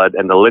of the blood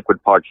and the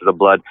liquid parts of the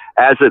blood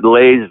as it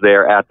lays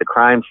there at the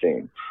crime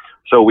scene.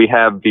 So we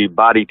have the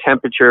body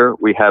temperature,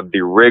 we have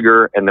the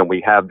rigor, and then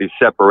we have the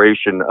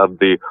separation of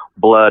the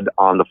blood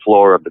on the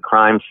floor of the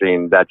crime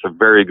scene. That's a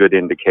very good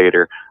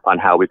indicator on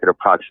how we could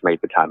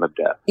approximate the time of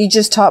death. You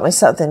just taught me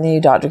something new,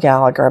 Dr.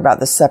 Gallagher, about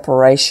the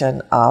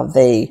separation of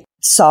the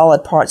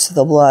solid parts of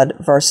the blood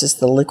versus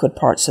the liquid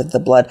parts of the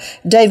blood.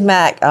 Dave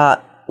Mack,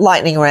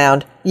 lightning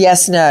round,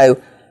 yes,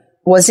 no.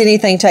 Was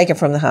anything taken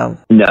from the home?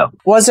 No.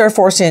 Was there a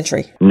forced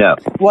entry? No.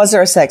 Was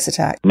there a sex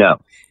attack? No.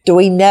 Do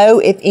we know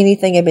if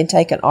anything had been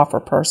taken off her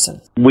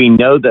person? We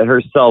know that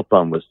her cell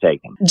phone was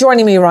taken.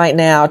 Joining me right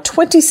now,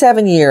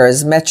 27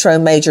 years, Metro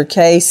Major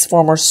case,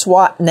 former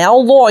SWAT, now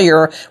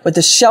lawyer with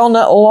the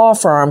Shelnut Law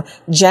Firm,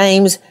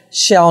 James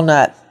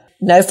Shelnut.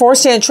 No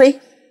forced entry.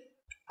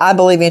 I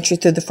believe entry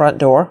through the front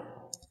door.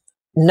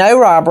 No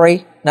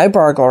robbery, no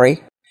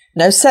burglary,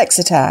 no sex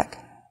attack.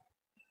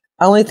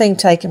 Only thing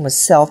taken was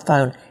cell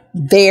phone.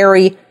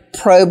 Very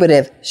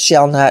probative,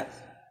 Shelnut.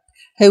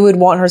 Who would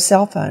want her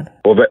cell phone?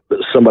 Well,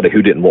 somebody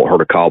who didn't want her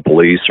to call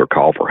police or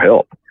call for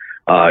help.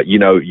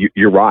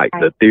 You're right.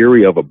 The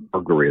theory of a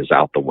burglary is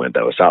out the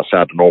window. It's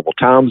outside the normal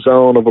time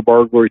zone of a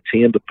burglary,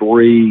 10 to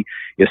 3.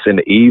 It's in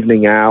the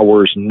evening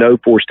hours, no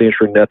forced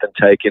entry, nothing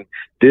taken.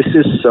 This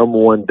is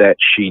someone that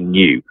she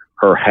knew.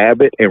 Her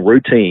habit and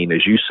routine,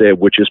 as you said,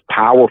 which is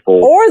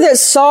powerful. Or that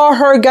saw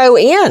her go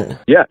in.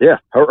 Yeah.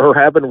 Her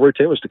habit and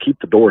routine was to keep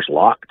the doors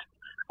locked.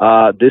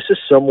 This is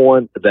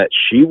someone that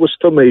she was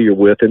familiar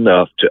with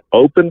enough to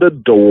open the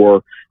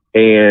door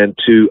and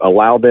to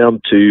allow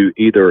them to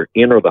either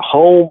enter the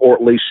home or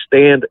at least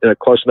stand in a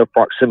close enough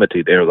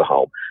proximity to enter the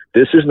home.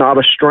 This is not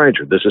a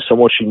stranger. This is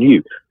someone she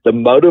knew. The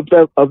motive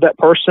of that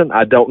person,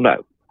 I don't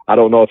know. I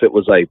don't know if it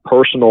was a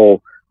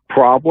personal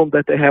problem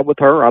that they had with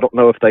her. I don't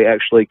know if they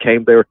actually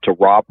came there to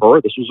rob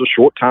her. This was a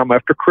short time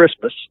after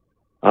Christmas.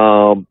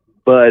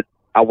 But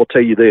I will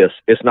tell you this,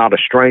 it's not a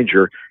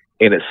stranger,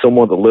 and it's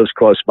someone that lives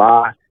close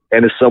by,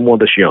 and it's someone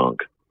that's young.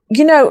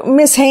 You know,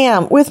 Miss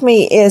Ham, with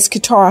me is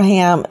Katara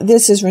Ham.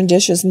 This is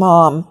Rendisha's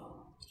mom.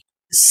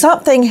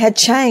 Something had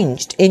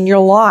changed in your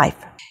life.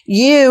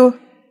 You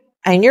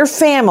and your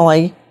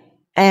family,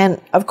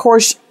 and of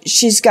course,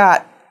 she's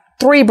got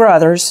 3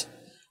 brothers,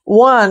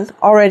 one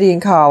already in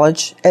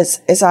college,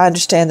 as I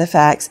understand the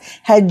facts,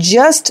 had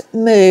just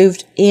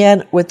moved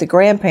in with the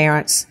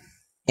grandparents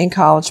in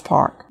College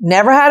Park.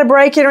 Never had a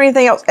break-in or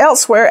anything else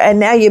elsewhere, and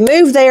now you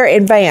move there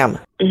and bam.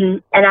 Mm-hmm.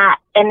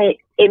 And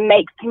it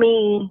makes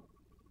me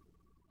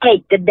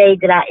hate the day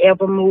that I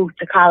ever moved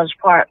to College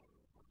Park.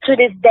 To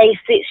this day,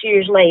 6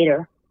 years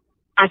later,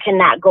 I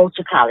cannot go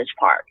to College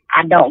Park.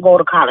 I don't go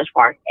to College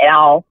Park at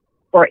all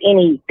for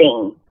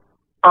anything.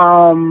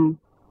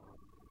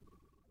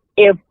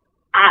 If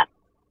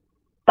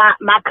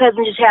my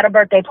cousin just had a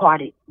birthday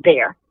party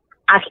there,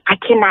 I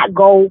cannot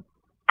go.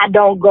 I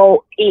don't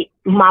go.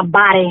 My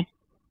body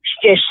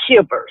just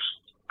shivers.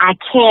 I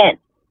can't.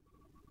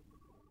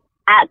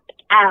 I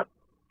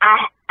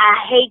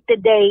hate the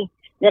day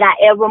that I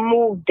ever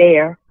moved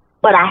there,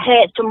 but I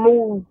had to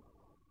move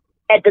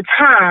at the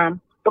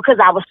time because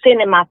I was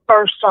sending my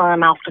first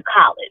son off to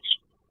college,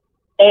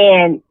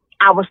 and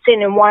I was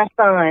sending one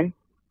son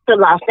to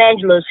Los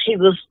Angeles. He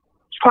was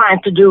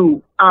trying to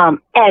do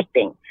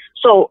acting,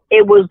 so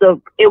it was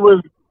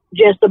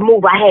just a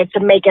move I had to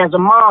make as a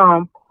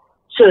mom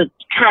to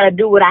kind of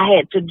do what I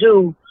had to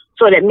do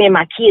so that me and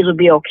my kids would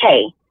be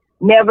okay.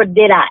 Never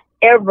did I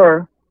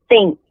ever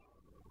think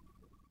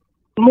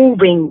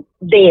moving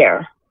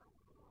there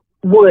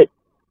would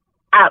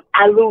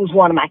I lose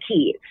one of my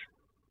kids.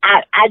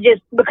 I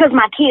just, because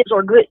my kids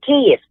are good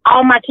kids.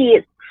 All my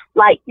kids,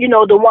 like, you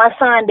know, the one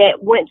son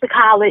that went to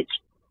college,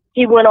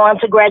 he went on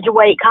to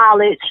graduate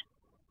college.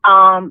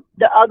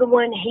 The other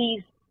one,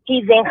 he's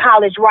in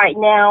college right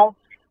now,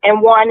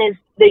 and one is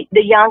the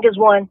youngest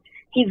one.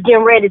 He's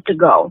getting ready to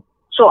go.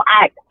 So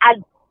if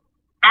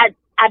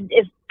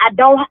I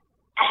don't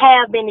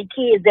have any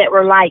kids that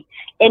were like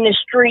in the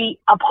street,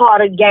 a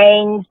part of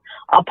gangs,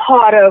 a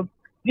part of,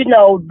 you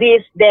know,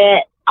 this,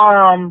 that.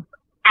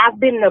 I've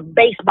been a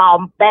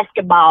baseball,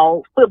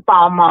 basketball,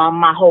 football mom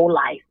my whole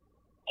life.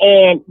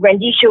 And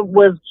Rendisha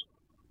was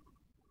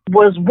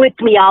with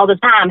me all the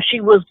time. She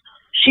was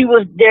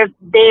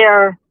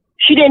there.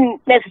 She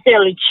didn't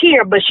necessarily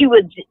cheer, but she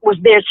was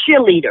their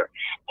cheerleader.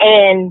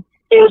 And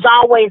it was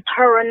always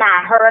her and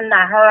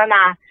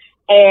I.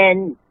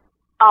 And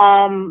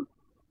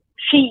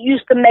she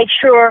used to make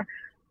sure,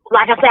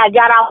 like I said, I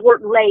got off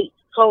work late.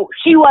 So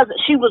she was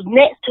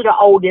next to the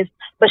oldest,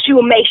 but she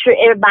would make sure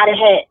everybody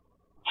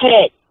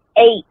had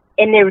ate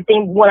and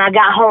everything when I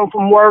got home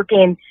from work.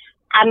 And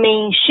I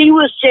mean, she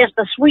was just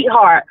a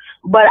sweetheart.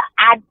 But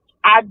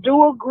I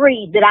do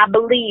agree that I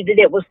believe that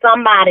it was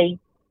somebody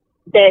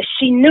that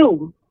she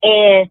knew.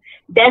 And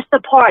that's the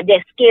part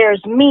that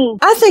scares me.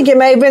 I think it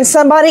may have been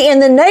somebody in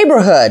the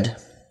neighborhood.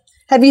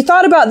 Have you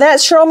thought about that,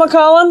 Cheryl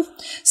McCollum?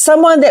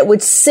 Someone that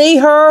would see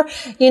her.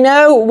 You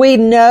know, we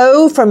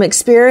know from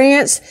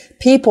experience,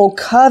 people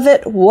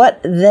covet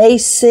what they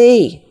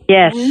see.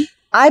 Yes. Mm-hmm.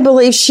 I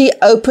believe she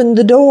opened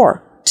the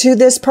door to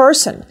this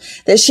person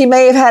that she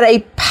may have had a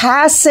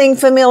passing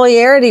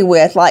familiarity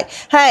with, like,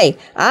 hey,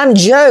 I'm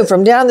Joe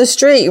from down the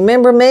street.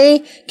 Remember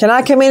me? Can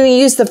I come in and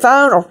use the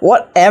phone, or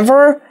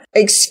whatever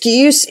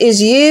excuse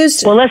is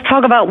used? Well, let's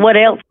talk about what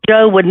else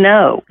Joe would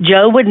know.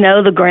 Joe would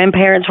know the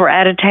grandparents were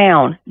out of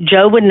town.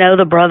 Joe would know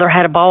the brother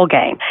had a ball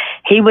game.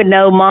 He would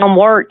know mom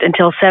worked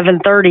until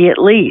 7:30 at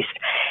least.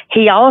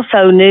 He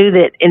also knew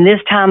that in this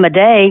time of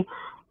day,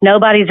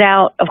 nobody's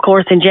out, of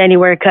course, in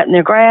January cutting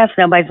their grass.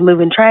 Nobody's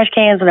moving trash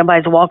cans.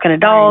 Nobody's walking a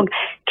dog. Right.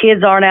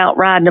 Kids aren't out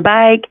riding a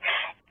bike.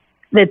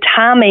 The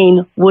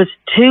timing was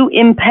too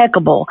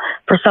impeccable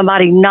for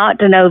somebody not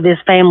to know this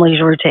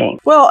family's routine.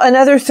 Well,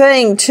 another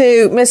thing,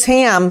 too, Miss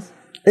Ham,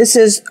 this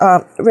is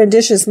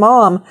Rendisha's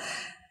mom.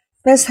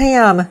 Miss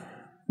Ham,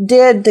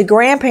 did the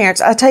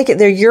grandparents, I take it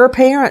they're your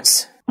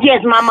parents?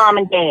 Yes, my mom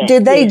and dad.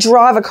 Did they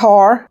drive a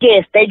car?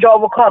 Yes, they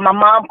drove a car. My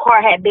mom's car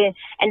had been,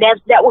 and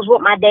that was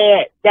what my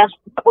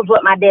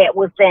dad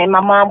was saying. My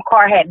mom's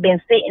car had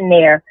been sitting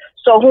there.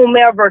 So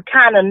whomever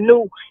kind of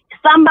knew,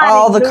 somebody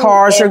all the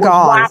cars are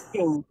gone.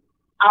 Watching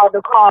all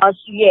the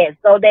cars, yes.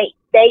 So they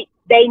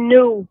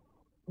knew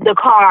the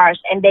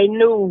cars, and they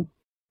knew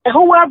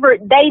whoever,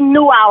 they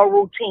knew our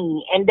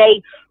routine, and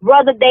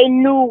whether they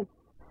knew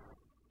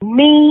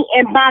me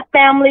and my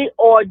family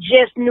or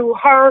just knew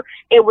her,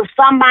 it was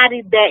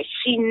somebody that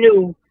she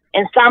knew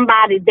and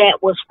somebody that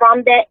was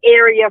from that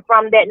area,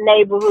 from that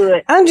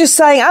neighborhood. I'm just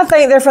saying, I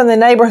think they're from the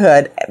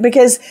neighborhood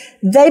because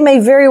they may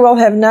very well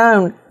have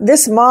known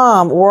this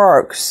mom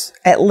works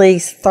at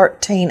least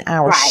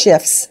 13-hour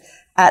shifts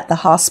at the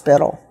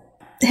hospital.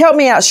 Help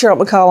me out,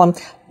 Cheryl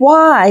McCollum.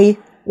 Why,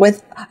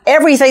 with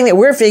everything that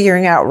we're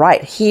figuring out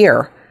right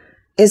here,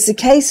 is the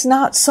case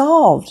not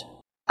solved?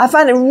 I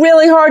find it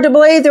really hard to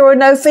believe there were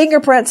no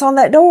fingerprints on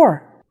that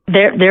door.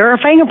 There are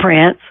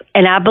fingerprints,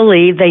 and I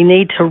believe they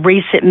need to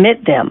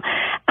resubmit them.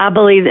 I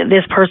believe that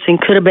this person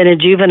could have been a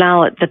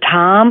juvenile at the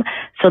time,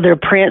 so their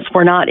prints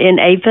were not in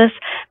APHIS,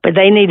 but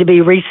they need to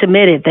be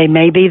resubmitted. They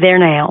may be there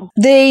now.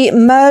 The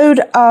mode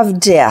of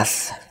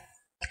death.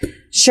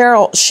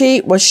 Cheryl,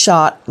 she was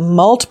shot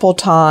multiple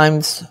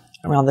times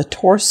around the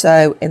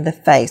torso and the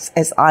face,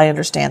 as I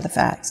understand the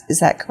facts. Is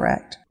that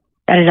correct?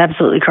 That is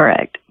absolutely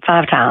correct.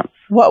 5 times.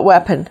 What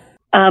weapon?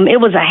 It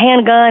was a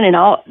handgun, and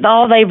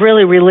all they've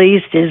really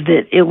released is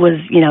that it was,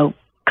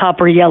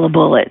 copper yellow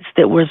bullets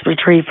that was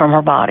retrieved from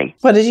her body.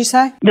 What did you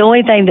say? The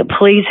only thing that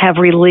police have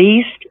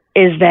released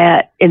is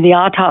that in the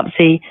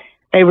autopsy,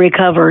 they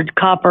recovered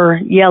copper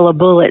yellow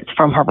bullets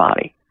from her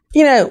body.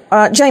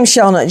 James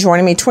Shelnut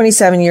joining me,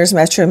 27 years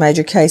Metro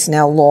Major case,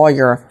 now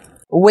lawyer.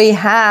 We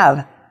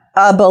have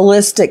a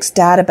ballistics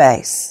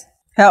database.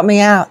 Help me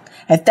out.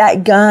 If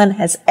that gun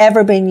has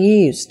ever been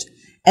used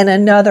in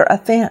another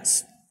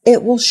offense,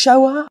 it will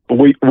show up.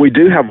 We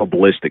do have a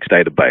ballistics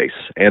database,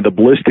 and the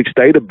ballistics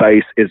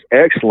database is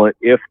excellent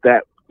if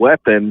that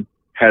weapon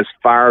has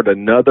fired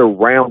another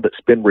round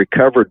that's been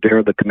recovered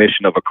during the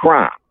commission of a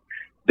crime.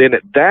 Then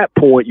at that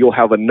point, you'll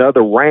have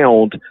another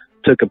round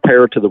to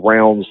compare to the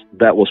rounds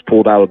that was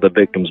pulled out of the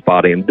victim's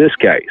body in this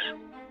case.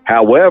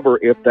 However,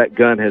 if that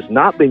gun has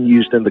not been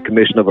used in the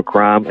commission of a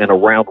crime and a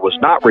round was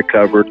not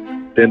recovered,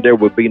 then there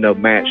would be no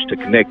match to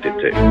connect it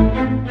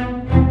to.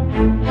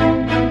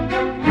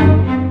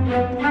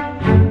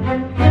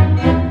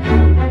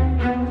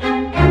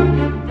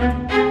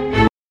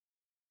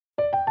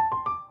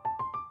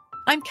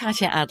 I'm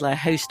Katya Adler,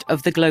 host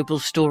of The Global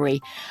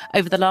Story.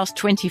 Over the last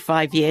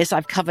 25 years,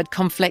 I've covered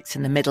conflicts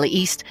in the Middle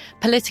East,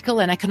 political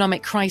and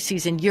economic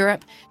crises in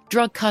Europe,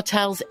 drug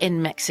cartels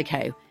in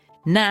Mexico.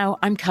 Now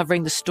I'm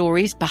covering the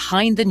stories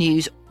behind the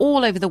news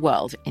all over the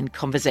world in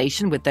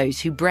conversation with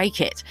those who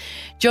break it.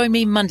 Join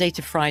me Monday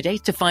to Friday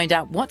to find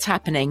out what's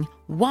happening,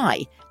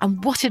 why,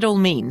 and what it all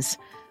means.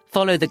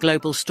 Follow The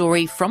Global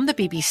Story from the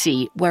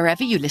BBC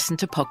wherever you listen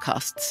to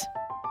podcasts.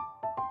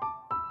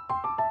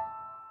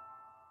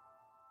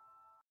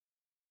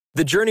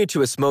 The journey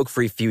to a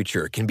smoke-free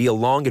future can be a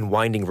long and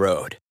winding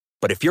road.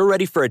 But if you're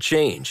ready for a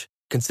change,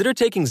 consider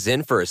taking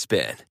Zyn for a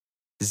spin.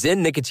 Zyn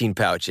nicotine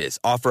pouches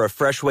offer a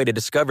fresh way to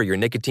discover your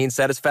nicotine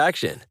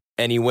satisfaction.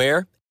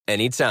 Anywhere,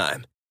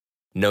 anytime.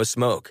 No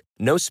smoke,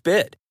 no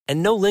spit,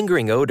 and no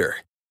lingering odor.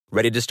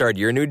 Ready to start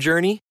your new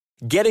journey?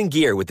 Get in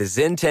gear with the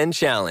Zyn 10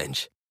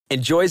 Challenge.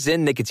 Enjoy Zyn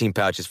nicotine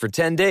pouches for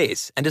 10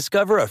 days and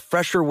discover a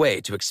fresher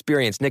way to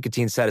experience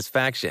nicotine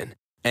satisfaction.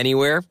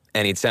 Anywhere,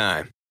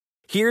 anytime.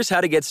 Here's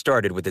how to get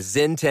started with the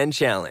Zyn 10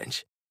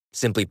 Challenge.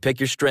 Simply pick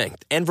your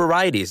strength and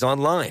varieties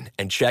online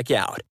and check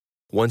out.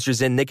 Once your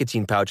Zyn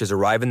nicotine pouches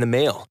arrive in the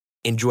mail,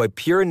 enjoy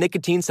pure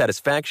nicotine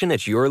satisfaction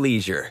at your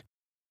leisure.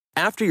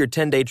 After your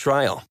 10-day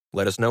trial,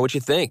 let us know what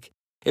you think.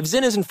 If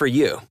Zyn isn't for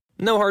you,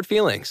 no hard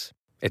feelings.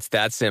 It's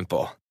that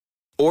simple.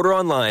 Order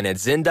online at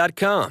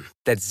Zyn.com,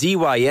 that's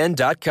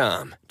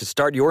ZYN.com, to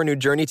start your new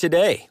journey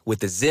today with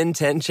the Zyn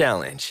 10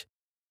 Challenge.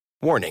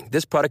 Warning,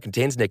 this product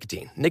contains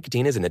nicotine.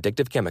 Nicotine is an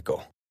addictive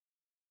chemical.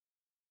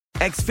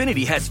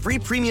 Xfinity has free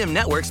premium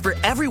networks for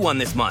everyone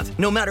this month,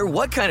 no matter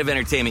what kind of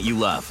entertainment you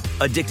love.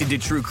 Addicted to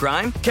true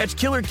crime? Catch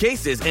killer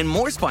cases and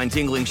more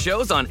spine-tingling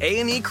shows on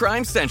A&E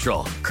Crime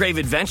Central. Crave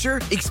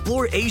adventure?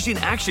 Explore Asian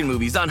action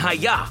movies on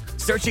Hi-YAH.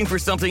 Searching for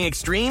something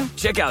extreme?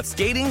 Check out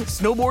skating,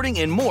 snowboarding,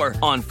 and more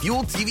on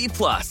Fuel TV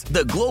Plus,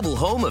 the global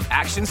home of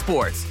action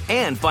sports.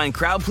 And find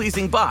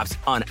crowd-pleasing bops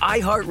on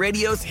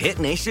iHeartRadio's Hit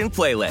Nation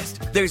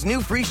playlist. There's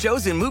new free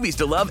shows and movies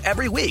to love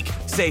every week.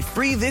 Say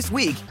free this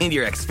week in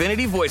your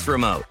Xfinity voice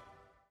remote.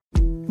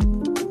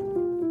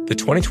 The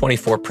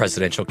 2024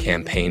 presidential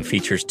campaign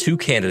features 2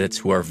 candidates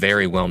who are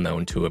very well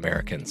known to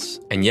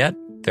Americans. And yet,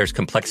 there's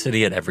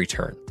complexity at every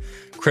turn.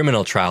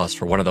 Criminal trials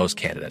for one of those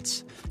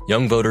candidates.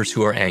 Young voters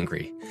who are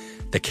angry.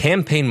 The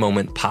Campaign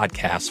Moment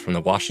podcast from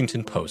the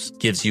Washington Post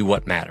gives you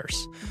what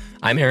matters.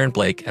 I'm Aaron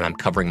Blake, and I'm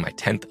covering my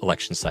 10th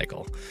election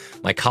cycle.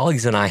 My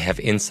colleagues and I have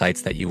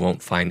insights that you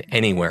won't find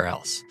anywhere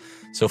else.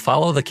 So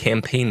follow The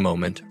Campaign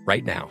Moment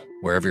right now,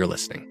 wherever you're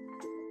listening.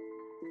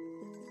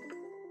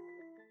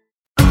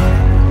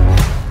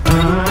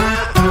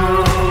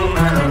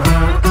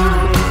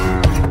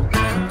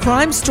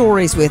 Crime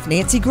Stories with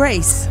Nancy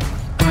Grace.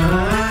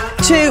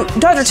 To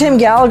Dr. Tim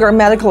Gallagher, a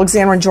medical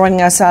examiner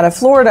joining us out of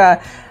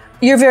Florida,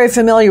 you're very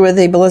familiar with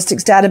the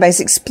ballistics database.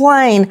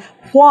 Explain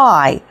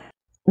why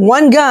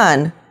one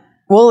gun,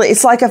 well,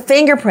 it's like a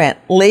fingerprint,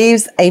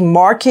 leaves a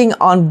marking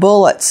on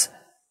bullets.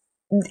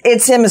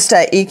 it's a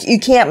mistake. You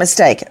can't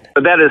mistake it.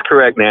 But that is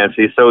correct,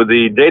 Nancy. So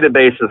the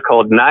database is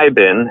called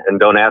NIBIN, and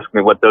don't ask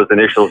me what those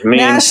initials mean.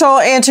 National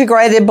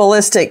Integrated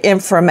Ballistic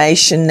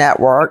Information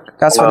Network.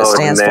 That's what it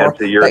stands Nancy,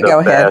 for. You're but the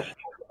go best. ahead.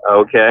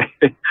 Okay.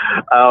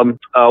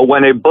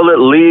 When a bullet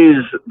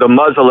leaves the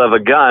muzzle of a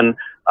gun,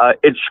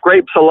 it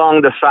scrapes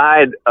along the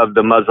side of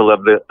the muzzle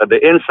of the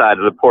inside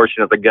of the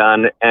portion of the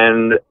gun,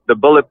 and the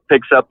bullet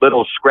picks up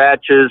little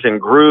scratches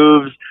and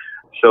grooves.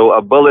 So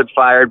a bullet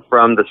fired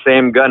from the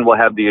same gun will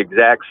have the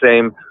exact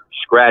same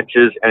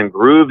scratches and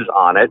grooves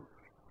on it.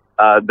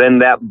 Then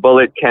that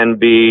bullet can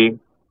be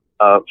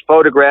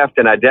photographed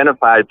and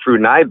identified through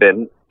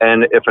NIBIN.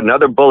 And if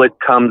another bullet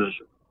comes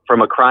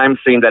from a crime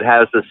scene that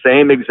has the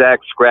same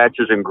exact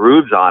scratches and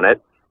grooves on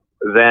it,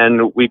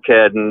 then we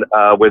can,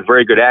 with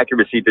very good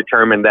accuracy,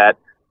 determine that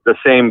the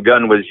same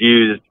gun was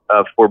used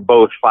for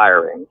both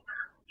firings.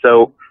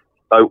 So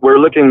we're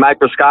looking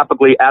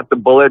microscopically at the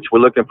bullets. We're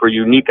looking for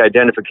unique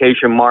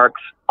identification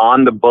marks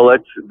on the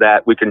bullets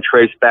that we can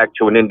trace back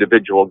to an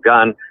individual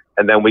gun,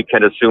 and then we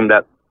can assume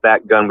that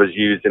that gun was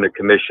used in the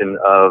commission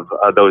of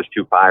those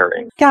two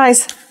firings.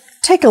 Guys,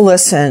 take a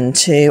listen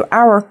to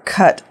our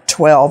Cut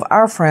 12,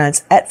 our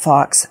friends at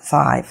Fox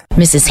 5.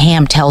 Mrs.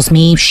 Ham tells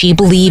me she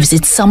believes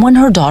it's someone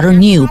her daughter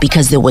knew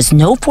because there was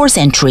no forced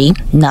entry,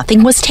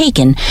 nothing was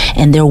taken,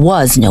 and there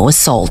was no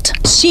assault.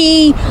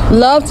 She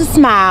loved to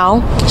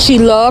smile. She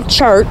loved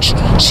church.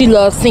 She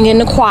loved singing in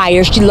the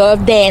choir. She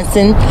loved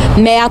dancing.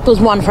 Math was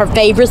one of her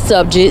favorite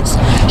subjects.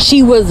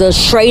 She was a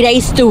straight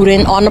A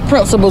student on the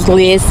principal's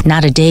list.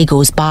 Not a day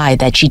goes by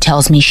that she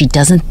tells me she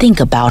doesn't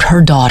think about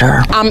her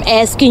daughter. I'm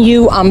asking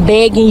you, I'm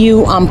begging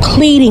you, I'm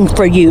pleading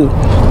for you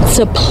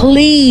to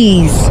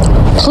please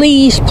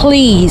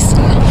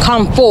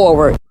come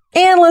forward.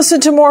 And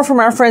listen to more from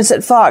our friends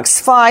at Fox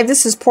 5.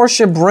 This is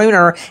Portia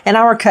Bruner in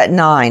our Cut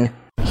 9.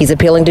 He's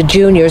appealing to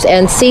juniors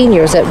and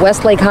seniors at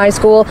Westlake High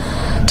School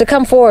to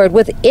come forward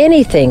with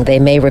anything they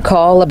may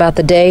recall about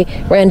the day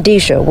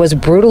Randisha was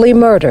brutally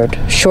murdered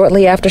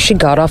shortly after she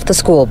got off the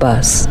school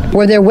bus.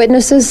 Were there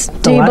witnesses,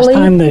 do you believe? The last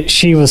time that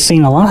she was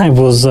seen alive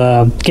was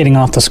getting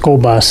off the school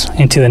bus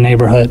into the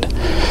neighborhood.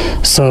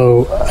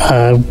 So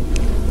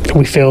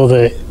we feel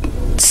that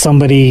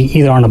somebody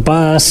either on a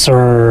bus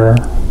or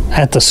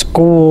at the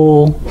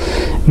school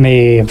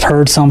may have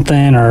heard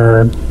something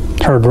or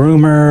heard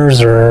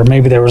rumors, or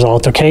maybe there was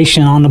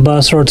altercation on the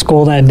bus or at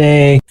school that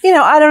day. You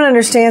know, I don't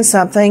understand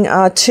something.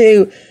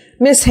 To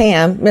Miss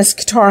Ham, Miss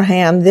Katara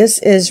Ham, this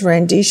is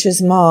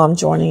Randisha's mom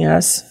joining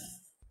us.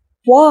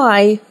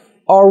 Why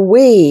are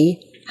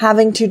we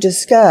having to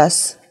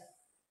discuss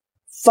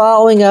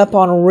following up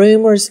on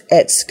rumors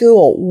at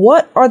school?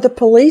 What are the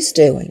police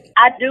doing?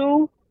 I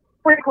do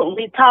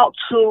frequently talk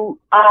to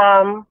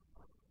the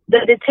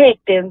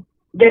detective.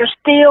 They're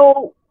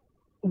still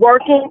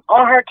working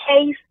on her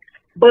case,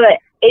 but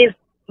it's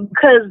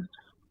because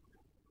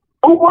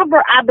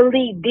whoever I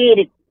believe did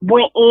it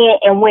went in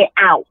and went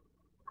out.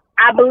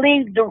 I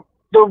believe the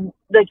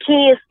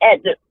kids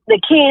at the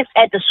kids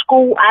at the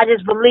school. I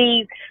just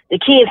believe the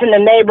kids in the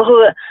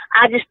neighborhood.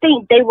 I just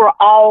think they were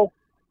all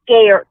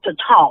scared to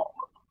talk.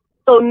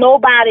 So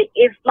nobody.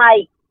 It's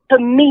like, to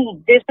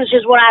me, this is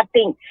just what I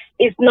think.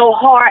 It's no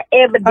hard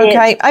evidence.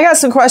 Okay, I got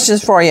some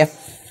questions for you,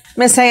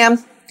 Miss Ham.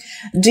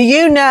 Do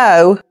you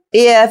know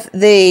if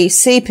the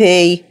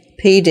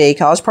CPPD,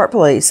 College Park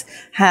Police,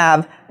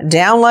 have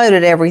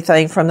downloaded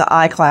everything from the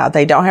iCloud?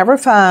 They don't have her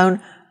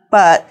phone,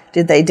 but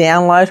did they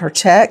download her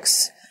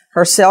texts,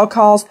 her cell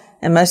calls,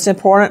 and most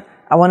important,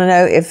 I want to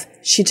know if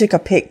she took a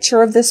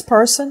picture of this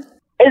person?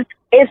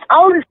 It's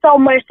only so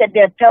much that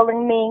they're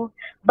telling me,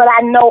 but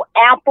I know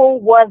Apple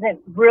wasn't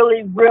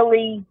really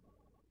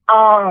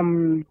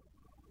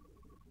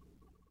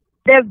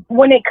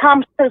when it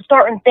comes to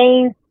certain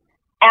things,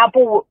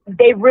 Apple,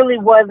 they really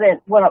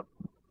wasn't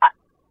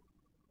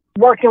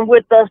working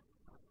with us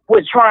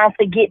with trying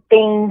to get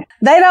things.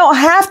 They don't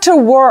have to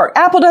work.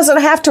 Apple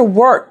doesn't have to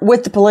work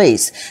with the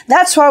police.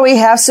 That's why we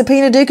have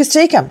subpoena duces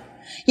tecum.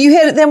 You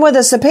hit them with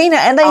a subpoena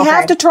and they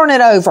have to turn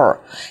it over.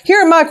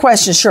 Here are my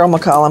questions, Cheryl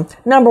McCollum.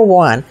 Number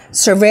one,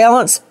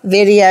 surveillance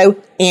video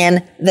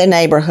in the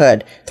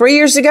neighborhood. 3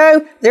 years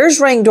ago,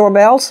 there's Ring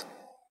doorbells.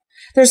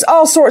 There's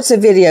all sorts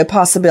of video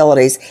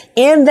possibilities.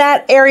 In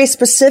that area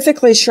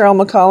specifically, Cheryl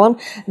McCollum,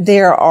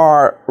 there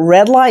are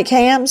red light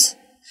cams.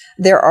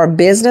 There are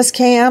business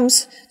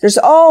cams. There's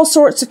all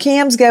sorts of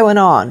cams going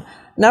on.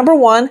 Number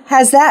one,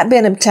 has that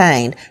been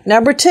obtained?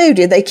 Number two,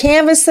 did they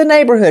canvass the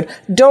neighborhood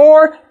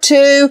door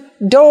to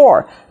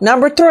door?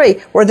 Number three,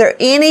 were there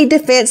any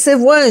defensive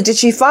wounds? Did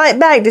she fight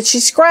back? Did she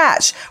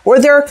scratch? Were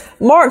there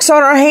marks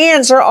on her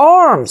hands or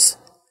arms?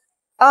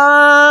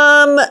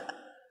 Has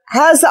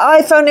the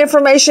iPhone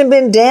information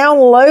been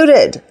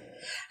downloaded?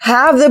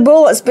 Have the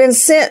bullets been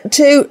sent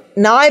to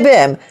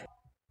NIBIN?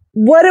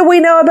 What do we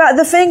know about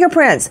the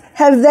fingerprints?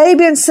 Have they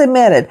been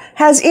submitted?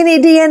 Has any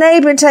DNA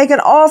been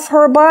taken off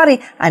her body?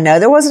 I know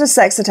there wasn't a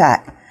sex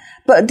attack,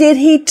 but did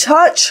he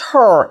touch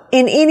her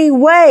in any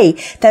way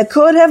that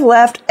could have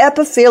left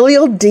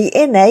epithelial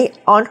DNA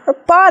on her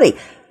body?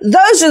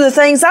 Those are the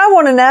things I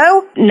want to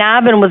know.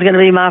 NIBIN was going to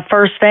be my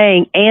first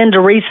thing, and to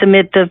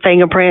resubmit the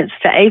fingerprints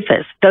to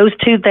APHIS. Those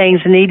two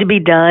things need to be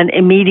done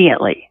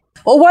immediately.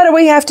 Well, what do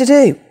we have to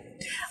do?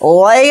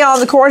 Lay on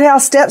the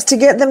courthouse steps to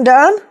get them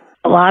done?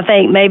 Well, I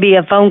think maybe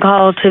a phone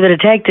call to the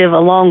detective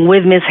along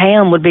with Miss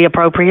Ham would be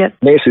appropriate.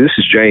 Nancy, this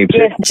is James.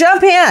 Yes.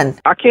 Jump in.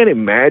 I can't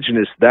imagine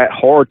it's that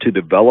hard to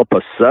develop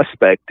a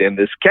suspect in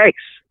this case.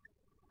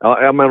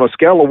 I'm on a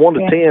scale of 1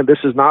 to 10. This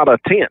is not a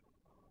 10.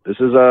 This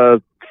is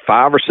a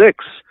 5 or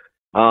 6.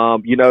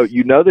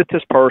 You know that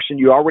this person,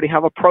 you already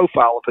have a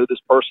profile of who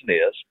this person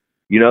is.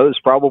 You know it's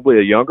probably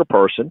a younger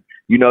person.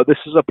 You know this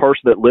is a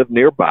person that lived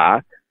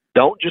nearby.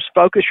 Don't just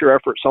focus your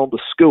efforts on the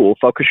school.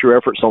 Focus your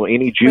efforts on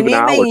any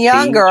juvenile. When you mean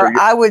younger,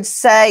 I would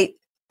say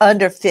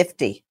under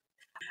 50.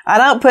 I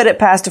don't put it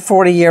past a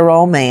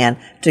 40-year-old man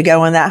to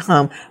go in that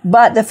home.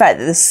 But the fact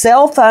that the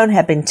cell phone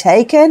had been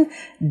taken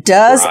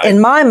does, in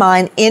my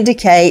mind,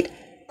 indicate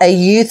a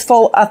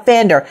youthful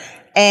offender.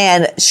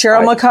 And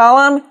Cheryl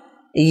McCollum,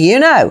 you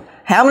know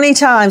how many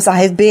times I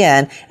have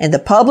been in the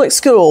public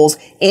schools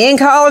in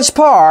College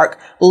Park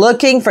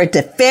looking for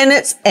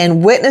defendants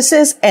and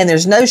witnesses, and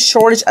there's no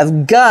shortage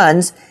of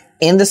guns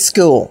in the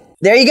school.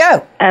 There you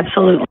go.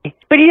 Absolutely.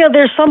 But,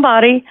 there's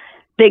somebody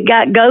that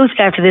got ghost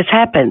after this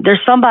happened.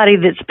 There's somebody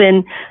that's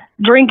been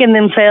drinking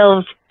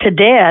themselves to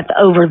death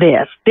over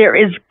this. There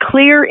is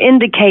clear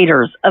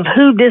indicators of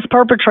who this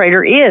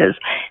perpetrator is.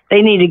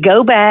 They need to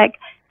go back.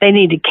 They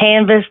need to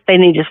canvass. They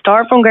need to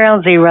start from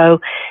ground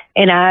zero.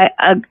 And I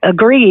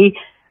agree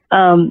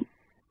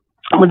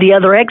with the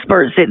other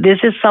experts that this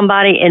is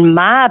somebody, in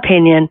my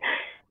opinion,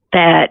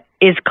 that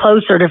is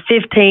closer to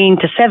 15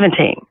 to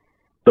 17.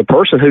 The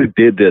person who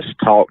did this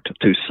talked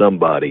to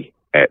somebody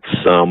at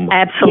some...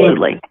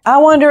 Absolutely. I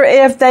wonder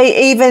if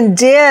they even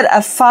did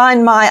a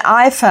Find My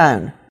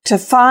iPhone to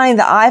find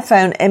the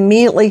iPhone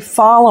immediately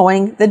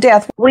following the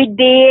death. We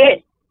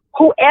did.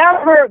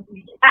 Whoever got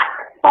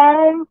the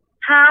phone,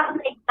 how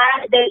they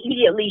got it, they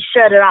immediately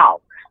shut it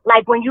off.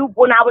 Like when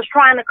I was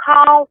trying to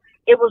call,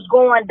 it was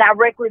going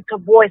directly to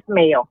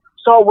voicemail.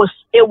 So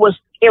it was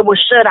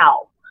shut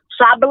off.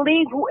 So I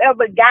believe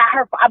whoever got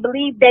her, I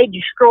believe they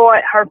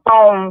destroyed her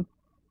phone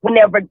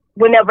whenever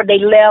they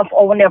left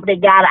or whenever they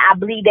got it. I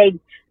believe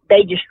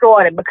they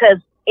destroyed it because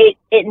it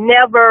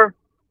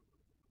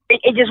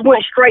just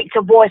went straight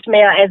to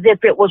voicemail as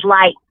if it was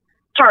like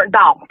turned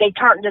off. They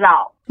turned it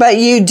off. But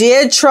you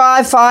did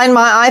try Find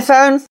My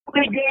iPhone?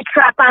 We did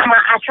try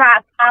I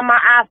tried Find My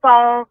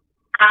iPhone.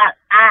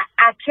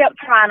 I kept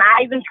trying.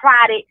 I even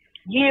tried it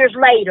years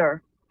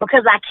later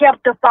because I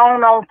kept the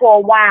phone on for a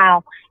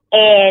while,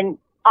 and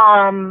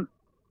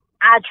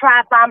I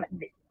tried find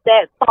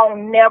that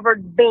phone never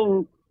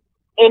been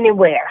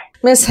anywhere.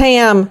 Miss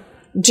Ham,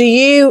 do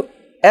you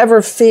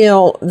ever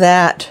feel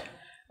that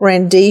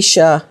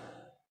Randisha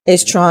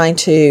is trying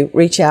to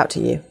reach out to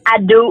you? I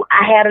do.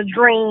 I had a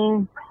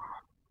dream.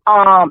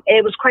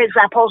 It was crazy.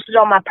 I posted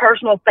on my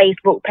personal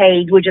Facebook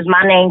page, which is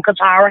my name,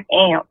 Katara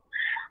Ham.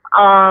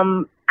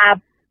 I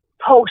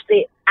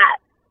posted.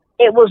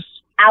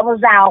 I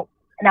was out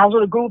and I was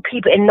with a group of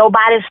people, and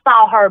nobody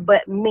saw her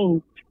but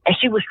me. And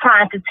she was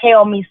trying to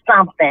tell me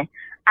something.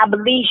 I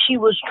believe she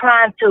was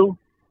trying to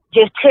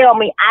just tell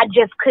me. I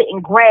just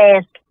couldn't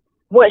grasp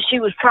what she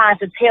was trying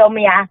to tell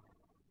me. I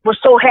was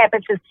so happy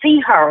to see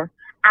her.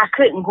 I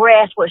couldn't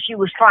grasp what she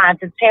was trying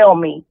to tell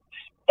me.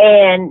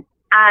 And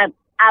I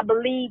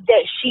believe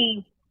that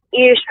she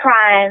is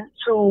trying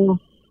to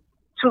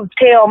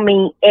tell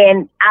me,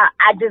 and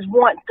I just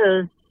want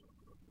to.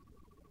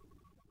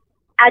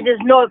 I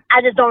just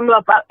don't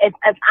know if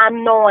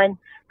I'm knowing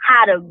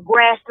how to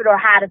grasp it or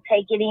how to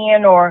take it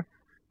in or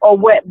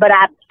what. But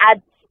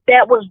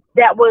that was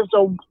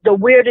the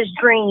weirdest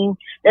dream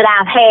that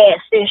I've had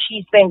since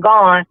she's been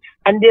gone,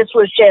 and this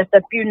was just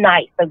a few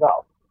nights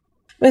ago.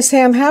 Miss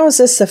Ham, how has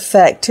this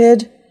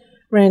affected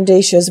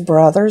Randisha's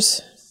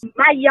brothers?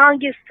 My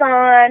youngest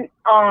son,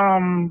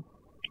 and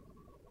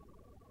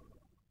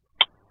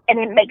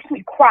it makes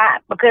me cry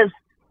because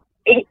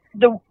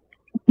the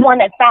one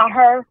that found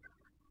her,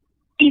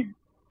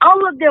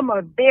 all of them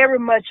are very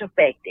much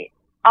affected.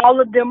 All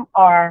of them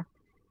are.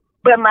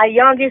 But my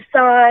youngest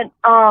son,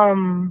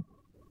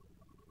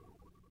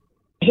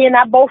 he and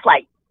I both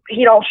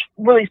he don't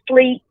really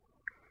sleep.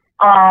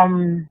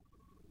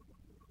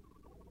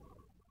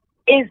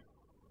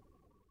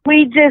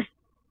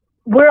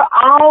 We're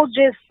all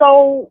just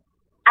so,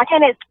 I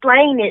can't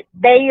explain it.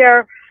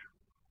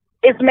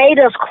 It's made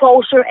us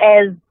closer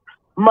as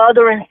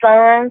mother and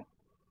sons,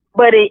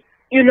 but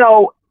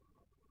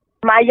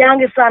my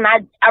youngest son,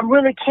 I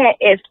really can't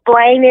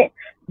explain it,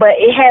 but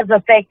it has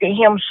affected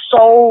him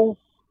so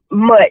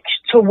much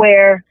to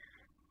where,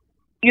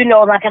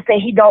 like I said,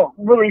 he don't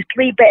really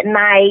sleep at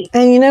night.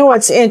 And you know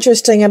what's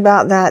interesting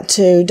about that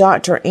too?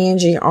 Dr.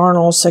 Angie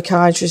Arnold,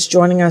 psychiatrist,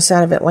 joining us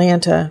out of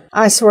Atlanta.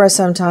 I swear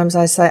sometimes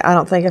I say, I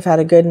don't think I've had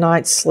a good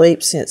night's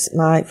sleep since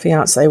my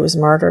fiance was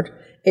murdered.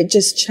 It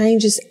just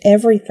changes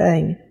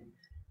everything.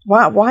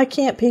 Why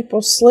can't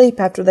people sleep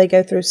after they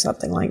go through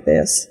something like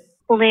this?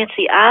 Well,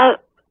 Nancy, I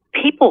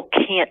people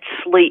can't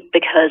sleep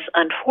because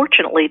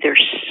unfortunately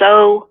there's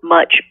so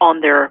much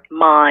on their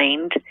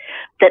mind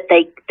that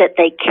they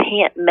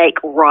can't make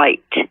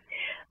right.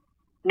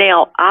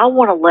 Now, I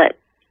want to let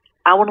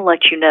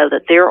you know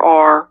that there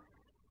are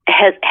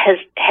have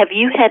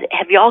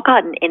y'all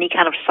gotten any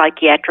kind of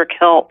psychiatric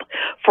help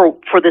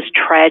for this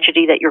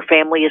tragedy that your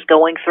family is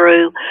going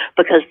through?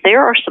 Because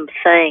there are some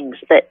things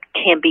that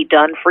can be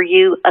done for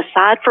you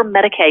aside from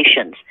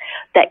medications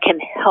that can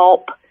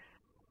help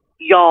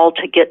y'all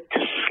to get to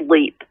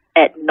sleep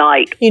at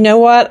night. You know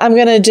what I'm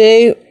going to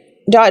do,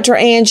 Dr.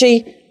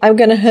 Angie? I'm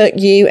going to hook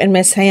you and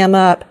Miss Ham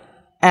up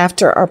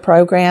after our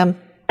program.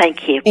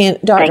 Thank you. And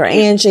Dr.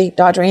 Angie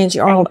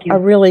Arnold, I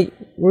really,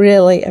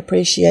 really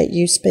appreciate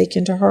you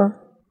speaking to her.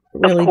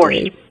 Really of course.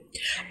 do.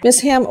 Miss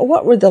Ham,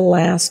 what were the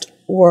last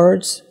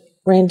words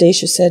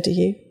Randisha said to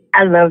you?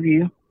 I love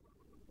you.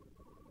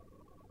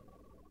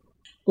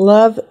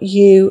 Love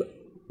you,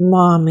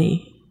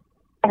 Mommy.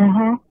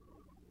 Mm-hmm.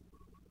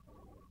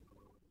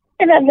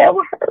 And I never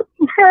heard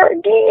from her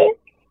again.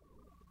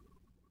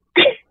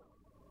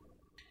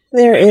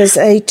 There is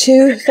a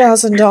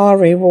 $2,000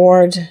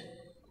 reward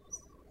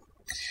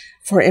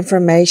for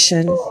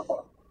information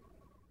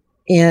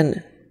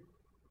in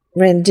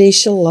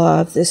Randisha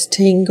Love, this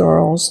teen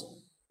girl's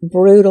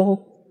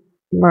brutal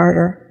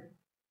murder.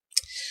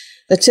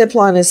 The tip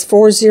line is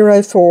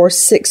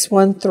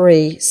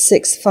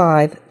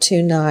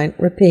 404-613-6529.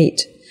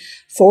 Repeat,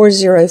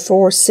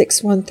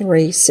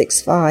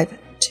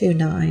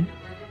 404-613-6529.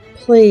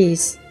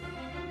 Please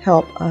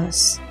help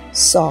us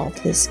solve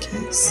this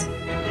case.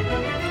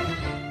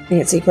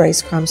 Nancy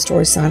Grace, Crime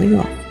Story, signing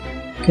off.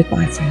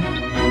 Goodbye, friend.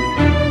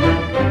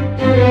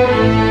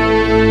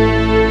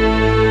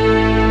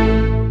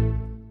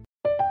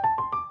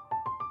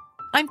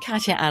 I'm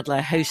Katya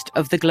Adler, host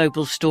of The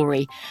Global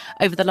Story.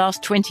 Over the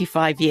last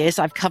 25 years,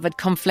 I've covered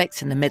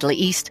conflicts in the Middle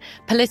East,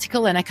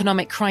 political and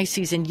economic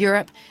crises in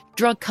Europe,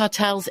 drug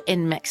cartels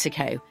in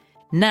Mexico.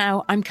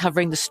 Now I'm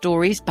covering the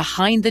stories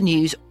behind the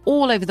news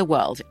all over the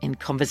world in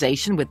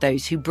conversation with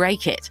those who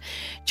break it.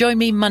 Join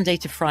me Monday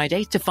to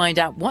Friday to find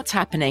out what's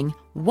happening,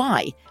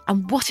 why,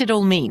 and what it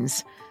all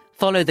means.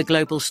 Follow The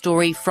Global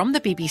Story from the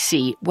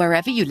BBC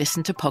wherever you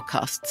listen to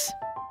podcasts.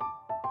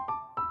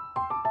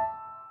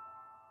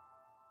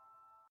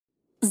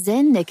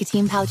 Zyn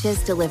nicotine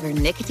pouches deliver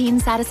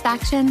nicotine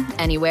satisfaction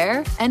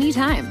anywhere,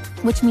 anytime,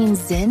 which means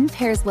Zyn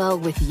pairs well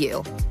with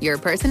you, your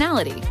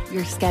personality,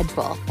 your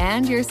schedule,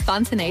 and your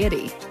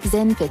spontaneity.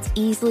 Zyn fits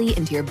easily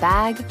into your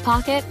bag,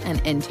 pocket, and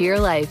into your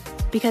life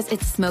because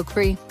it's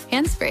smoke-free,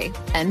 hands-free,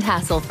 and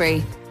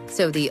hassle-free.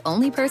 So the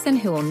only person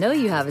who will know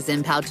you have a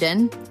Zyn pouch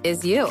in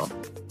is you.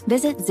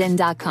 Visit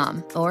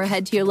Zyn.com or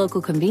head to your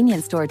local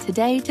convenience store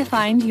today to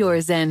find your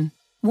Zyn.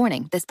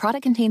 Warning, this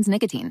product contains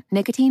nicotine.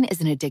 Nicotine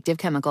is an addictive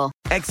chemical.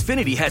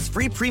 Xfinity has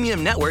free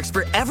premium networks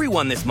for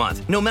everyone this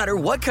month, no matter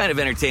what kind of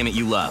entertainment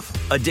you love.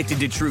 Addicted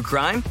to true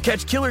crime?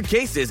 Catch killer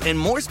cases and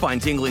more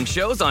spine-tingling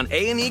shows on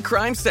A&E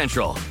Crime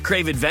Central.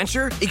 Crave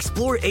adventure?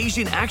 Explore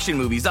Asian action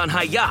movies on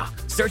Hi-Ya.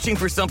 Searching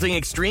for something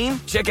extreme?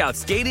 Check out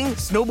skating,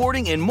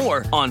 snowboarding, and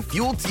more on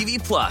Fuel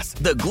TV Plus,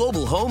 the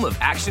global home of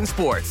action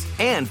sports.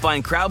 And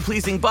find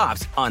crowd-pleasing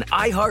bops on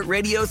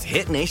iHeartRadio's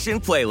Hit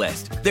Nation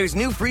playlist. There's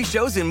new free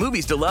shows and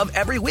movies to love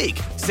every week.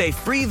 Say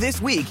free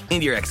this week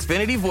in your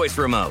Xfinity voice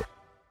remote.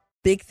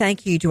 Big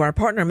thank you to our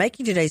partner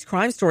making today's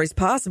crime stories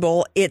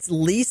possible. It's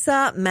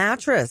Leesa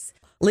Mattress.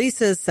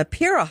 Leesa's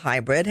Sapira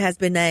Hybrid has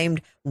been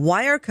named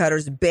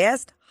Wirecutter's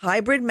best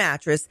hybrid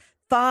mattress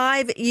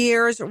 5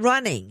 years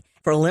running.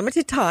 For a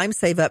limited time,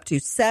 save up to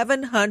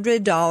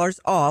 $700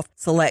 off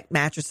select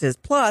mattresses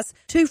plus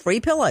 2 free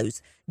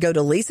pillows. Go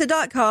to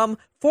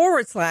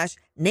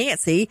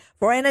Leesa.com/Nancy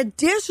for an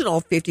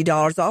additional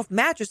 $50 off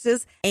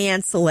mattresses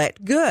and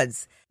select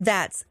goods.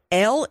 That's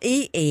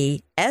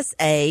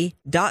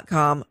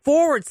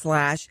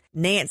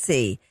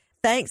LEESA.com/Nancy.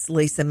 Thanks,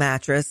 Leesa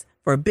Mattress,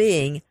 for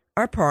being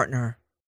our partner.